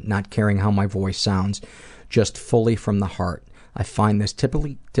abandon, not caring how my voice sounds, just fully from the heart. I find this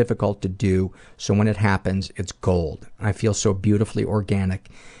typically difficult to do, so when it happens, it's gold. I feel so beautifully organic,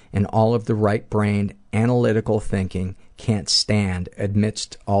 and all of the right-brained, analytical thinking can't stand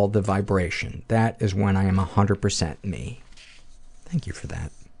amidst all the vibration. That is when I am 100% me. Thank you for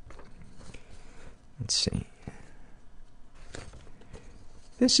that. Let's see.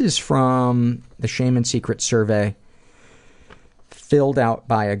 This is from the Shame and Secret survey, filled out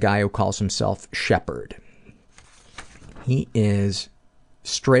by a guy who calls himself Shepherd. He is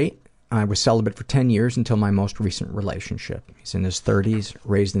straight. I was celibate for 10 years until my most recent relationship. He's in his 30s,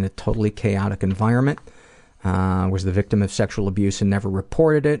 raised in a totally chaotic environment, was the victim of sexual abuse and never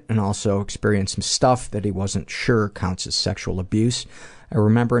reported it, and also experienced some stuff that he wasn't sure counts as sexual abuse. I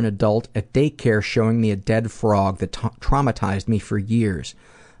remember an adult at daycare showing me a dead frog that traumatized me for years.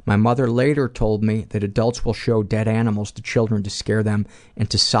 My mother later told me that adults will show dead animals to children to scare them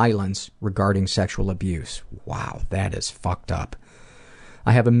into silence regarding sexual abuse. Wow, that is fucked up.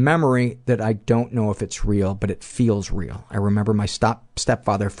 I have a memory that I don't know if it's real, but it feels real. I remember my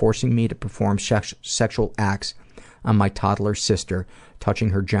stepfather forcing me to perform sexual acts on my toddler sister, touching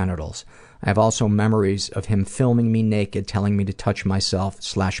her genitals. I have also memories of him filming me naked, telling me to touch myself /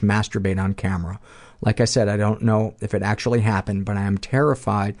 masturbate on camera. Like I said, I don't know if it actually happened, but I am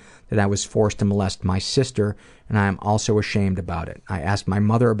terrified that I was forced to molest my sister, and I am also ashamed about it. I asked my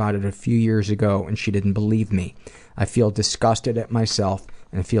mother about it a few years ago, and she didn't believe me. I feel disgusted at myself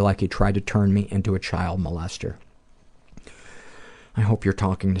and feel like he tried to turn me into a child molester. I hope you're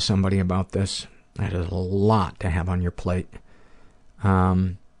talking to somebody about this. That is a lot to have on your plate.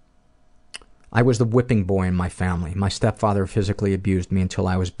 I was the whipping boy in my family. My stepfather physically abused me until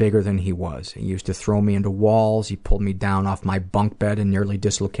I was bigger than he was. He used to throw me into walls. He pulled me down off my bunk bed and nearly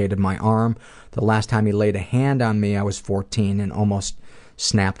dislocated my arm. The last time he laid a hand on me, I was 14 and almost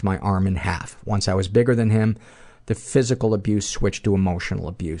snapped my arm in half. Once I was bigger than him, the physical abuse switched to emotional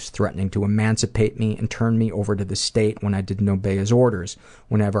abuse, threatening to emancipate me and turn me over to the state when I didn't obey his orders.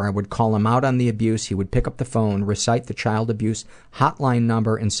 Whenever I would call him out on the abuse, he would pick up the phone, recite the child abuse hotline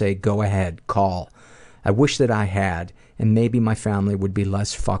number, and say, "Go ahead, call." I wish that I had, and maybe my family would be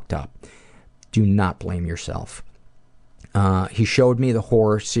less fucked up. Do not blame yourself. He showed me the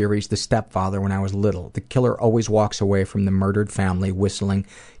horror series The Stepfather when I was little. The killer always walks away from the murdered family whistling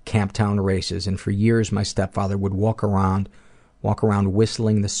Camptown Races, and for years my stepfather would walk around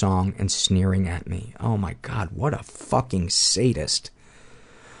whistling the song and sneering at me. Oh my God, what a fucking sadist.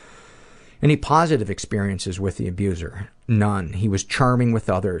 Any positive experiences with the abuser? None. He was charming with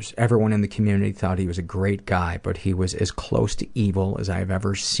others. Everyone in the community thought he was a great guy, but he was as close to evil as I have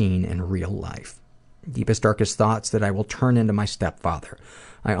ever seen in real life. Deepest, darkest thoughts that I will turn into my stepfather.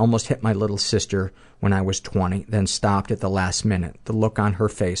 I almost hit my little sister when I was 20, then stopped at the last minute. The look on her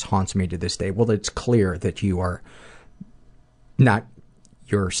face haunts me to this day. Well, it's clear that you are not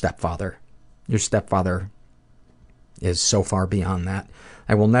your stepfather. Your stepfather is so far beyond that.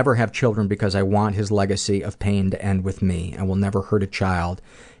 I will never have children because I want his legacy of pain to end with me. I will never hurt a child,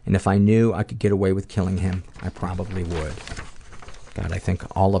 and if I knew I could get away with killing him, I probably would. God, I think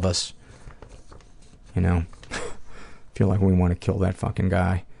all of us, feel like we want to kill that fucking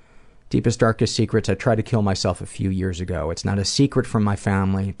guy. Deepest, darkest secrets. I tried to kill myself a few years ago. It's not a secret from my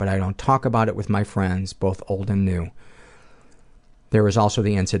family, but I don't talk about it with my friends, both old and new. There was also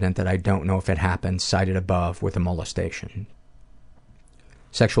the incident that I don't know if it happened, cited above, with a molestation.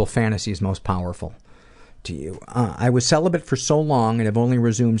 Sexual fantasies most powerful to you. I was celibate for so long and have only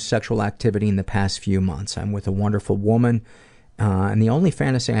resumed sexual activity in the past few months. I'm with a wonderful woman, and the only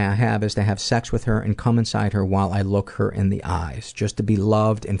fantasy I have is to have sex with her and come inside her while I look her in the eyes, just to be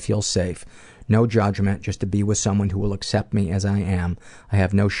loved and feel safe. No judgment, just to be with someone who will accept me as I am. I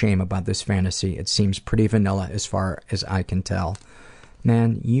have no shame about this fantasy. It seems pretty vanilla as far as I can tell.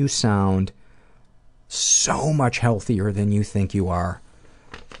 Man, you sound so much healthier than you think you are.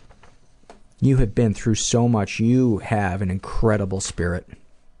 You have been through so much. You have an incredible spirit.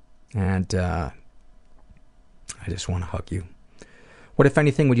 And I just want to hug you. What, if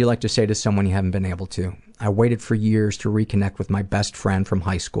anything, would you like to say to someone you haven't been able to? I waited for years to reconnect with my best friend from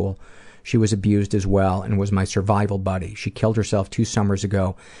high school. She was abused as well and was my survival buddy. She killed herself 2 summers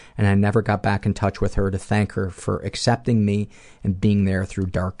ago, and I never got back in touch with her to thank her for accepting me and being there through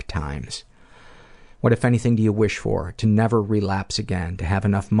dark times. What, if anything, do you wish for? To never relapse again, to have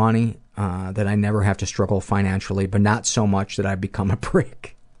enough money that I never have to struggle financially, but not so much that I become a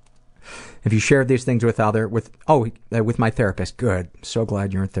prick. Have you shared these things with my therapist? Good. So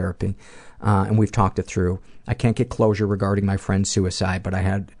glad you're in therapy. And we've talked it through. I can't get closure regarding my friend's suicide, but I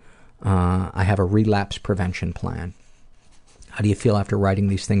have a relapse prevention plan. How do you feel after writing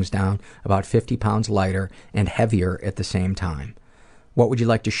these things down? About 50 pounds lighter and heavier at the same time. What would you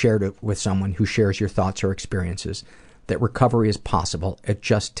like to share with someone who shares your thoughts or experiences? That recovery is possible. It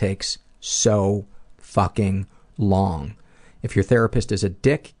just takes so fucking long. If your therapist is a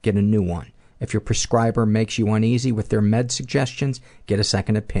dick, get a new one. If your prescriber makes you uneasy with their med suggestions, get a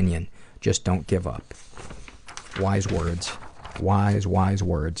second opinion. Just don't give up. Wise words. Wise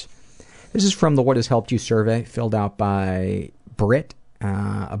words. This is from the What Has Helped You survey, filled out by Britt.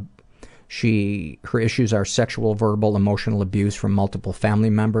 Her issues are sexual, verbal, emotional abuse from multiple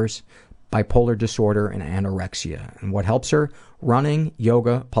family members, bipolar disorder, and anorexia. And what helps her? Running,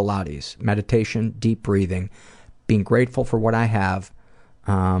 yoga, Pilates, meditation, deep breathing, being grateful for what I have,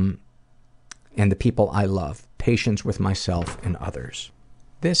 and the people I love, patience with myself and others.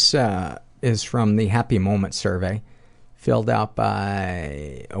 This is from the Happy Moment survey, filled out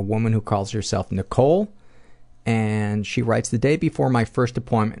by a woman who calls herself Nicole, and she writes, the day before my first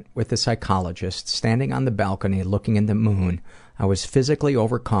appointment with the psychologist, standing on the balcony looking in the moon, I was physically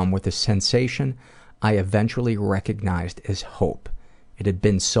overcome with a sensation I eventually recognized as hope. It had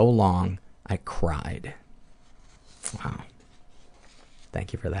been so long, I cried. Wow.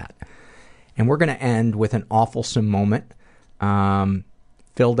 Thank you for that. And we're going to end with an awfulsome moment,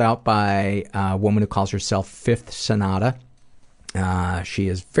 filled out by a woman who calls herself Fifth Sonata. She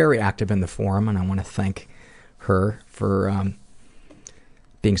is very active in the forum, and I want to thank her for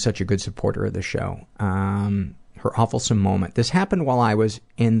being such a good supporter of the show. Her awfulsome moment. This happened while I was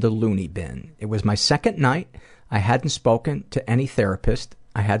in the loony bin. It was my second night. I hadn't spoken to any therapist.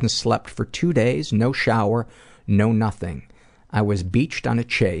 I hadn't slept for 2 days, no shower, no nothing. I was beached on a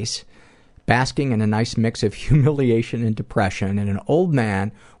chase, basking in a nice mix of humiliation and depression, and an old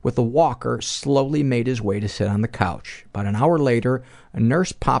man with a walker slowly made his way to sit on the couch. About an hour later, a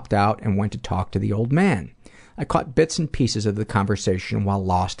nurse popped out and went to talk to the old man. I caught bits and pieces of the conversation while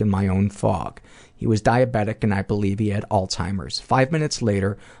lost in my own fog. He was diabetic, and I believe he had Alzheimer's. 5 minutes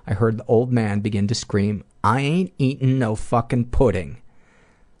later, I heard the old man begin to scream, "I ain't eating no fucking pudding."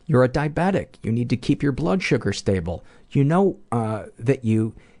 You're a diabetic. You need to keep your blood sugar stable. You know that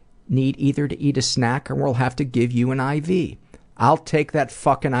you need either to eat a snack or we'll have to give you an IV. I'll take that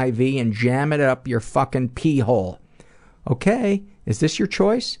fucking IV and jam it up your fucking pee hole. Okay, is this your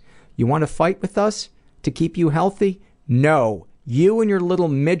choice? You want to fight with us to keep you healthy? No, you and your little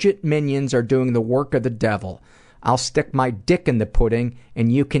midget minions are doing the work of the devil. I'll stick my dick in the pudding and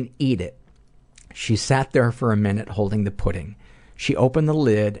you can eat it. She sat there for a minute holding the pudding. She opened the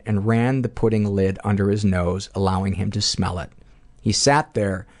lid and ran the pudding lid under his nose, allowing him to smell it. He sat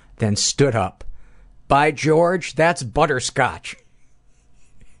there, then stood up. By George, that's butterscotch.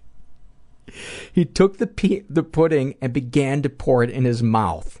 He took the pudding and began to pour it in his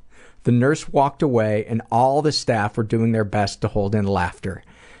mouth. The nurse walked away, and all the staff were doing their best to hold in laughter.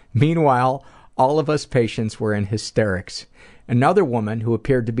 Meanwhile, all of us patients were in hysterics. Another woman, who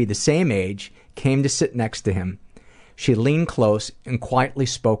appeared to be the same age, came to sit next to him. She leaned close and quietly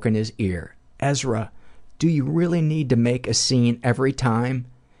spoke in his ear. Ezra, do you really need to make a scene every time?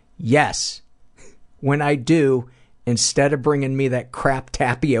 Yes. When I do, instead of bringing me that crap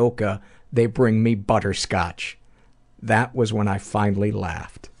tapioca, they bring me butterscotch. That was when I finally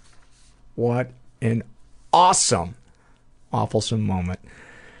laughed. What an awesome, awfulsome moment.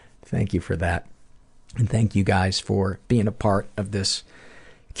 Thank you for that. And thank you guys for being a part of this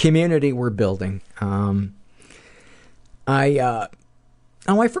community we're building. I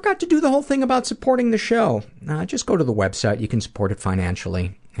forgot to do the whole thing about supporting the show. Just go to the website. You can support it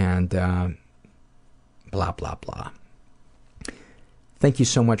financially and blah, blah, blah. Thank you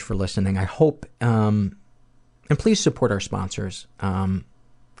so much for listening. I hope, and please support our sponsors.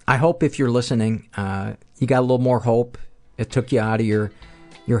 I hope if you're listening, you got a little more hope. It took you out of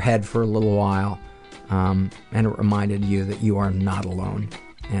your head for a little while, and it reminded you that you are not alone.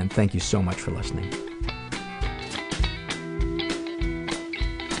 And thank you so much for listening.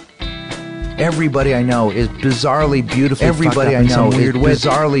 Everybody I know is bizarrely beautifully Everybody fucked up I in some know weird is way.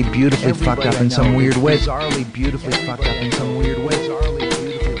 bizarrely beautifully Everybody fucked up I in some know weird is way. Bizarrely beautifully fucked up in some weird way.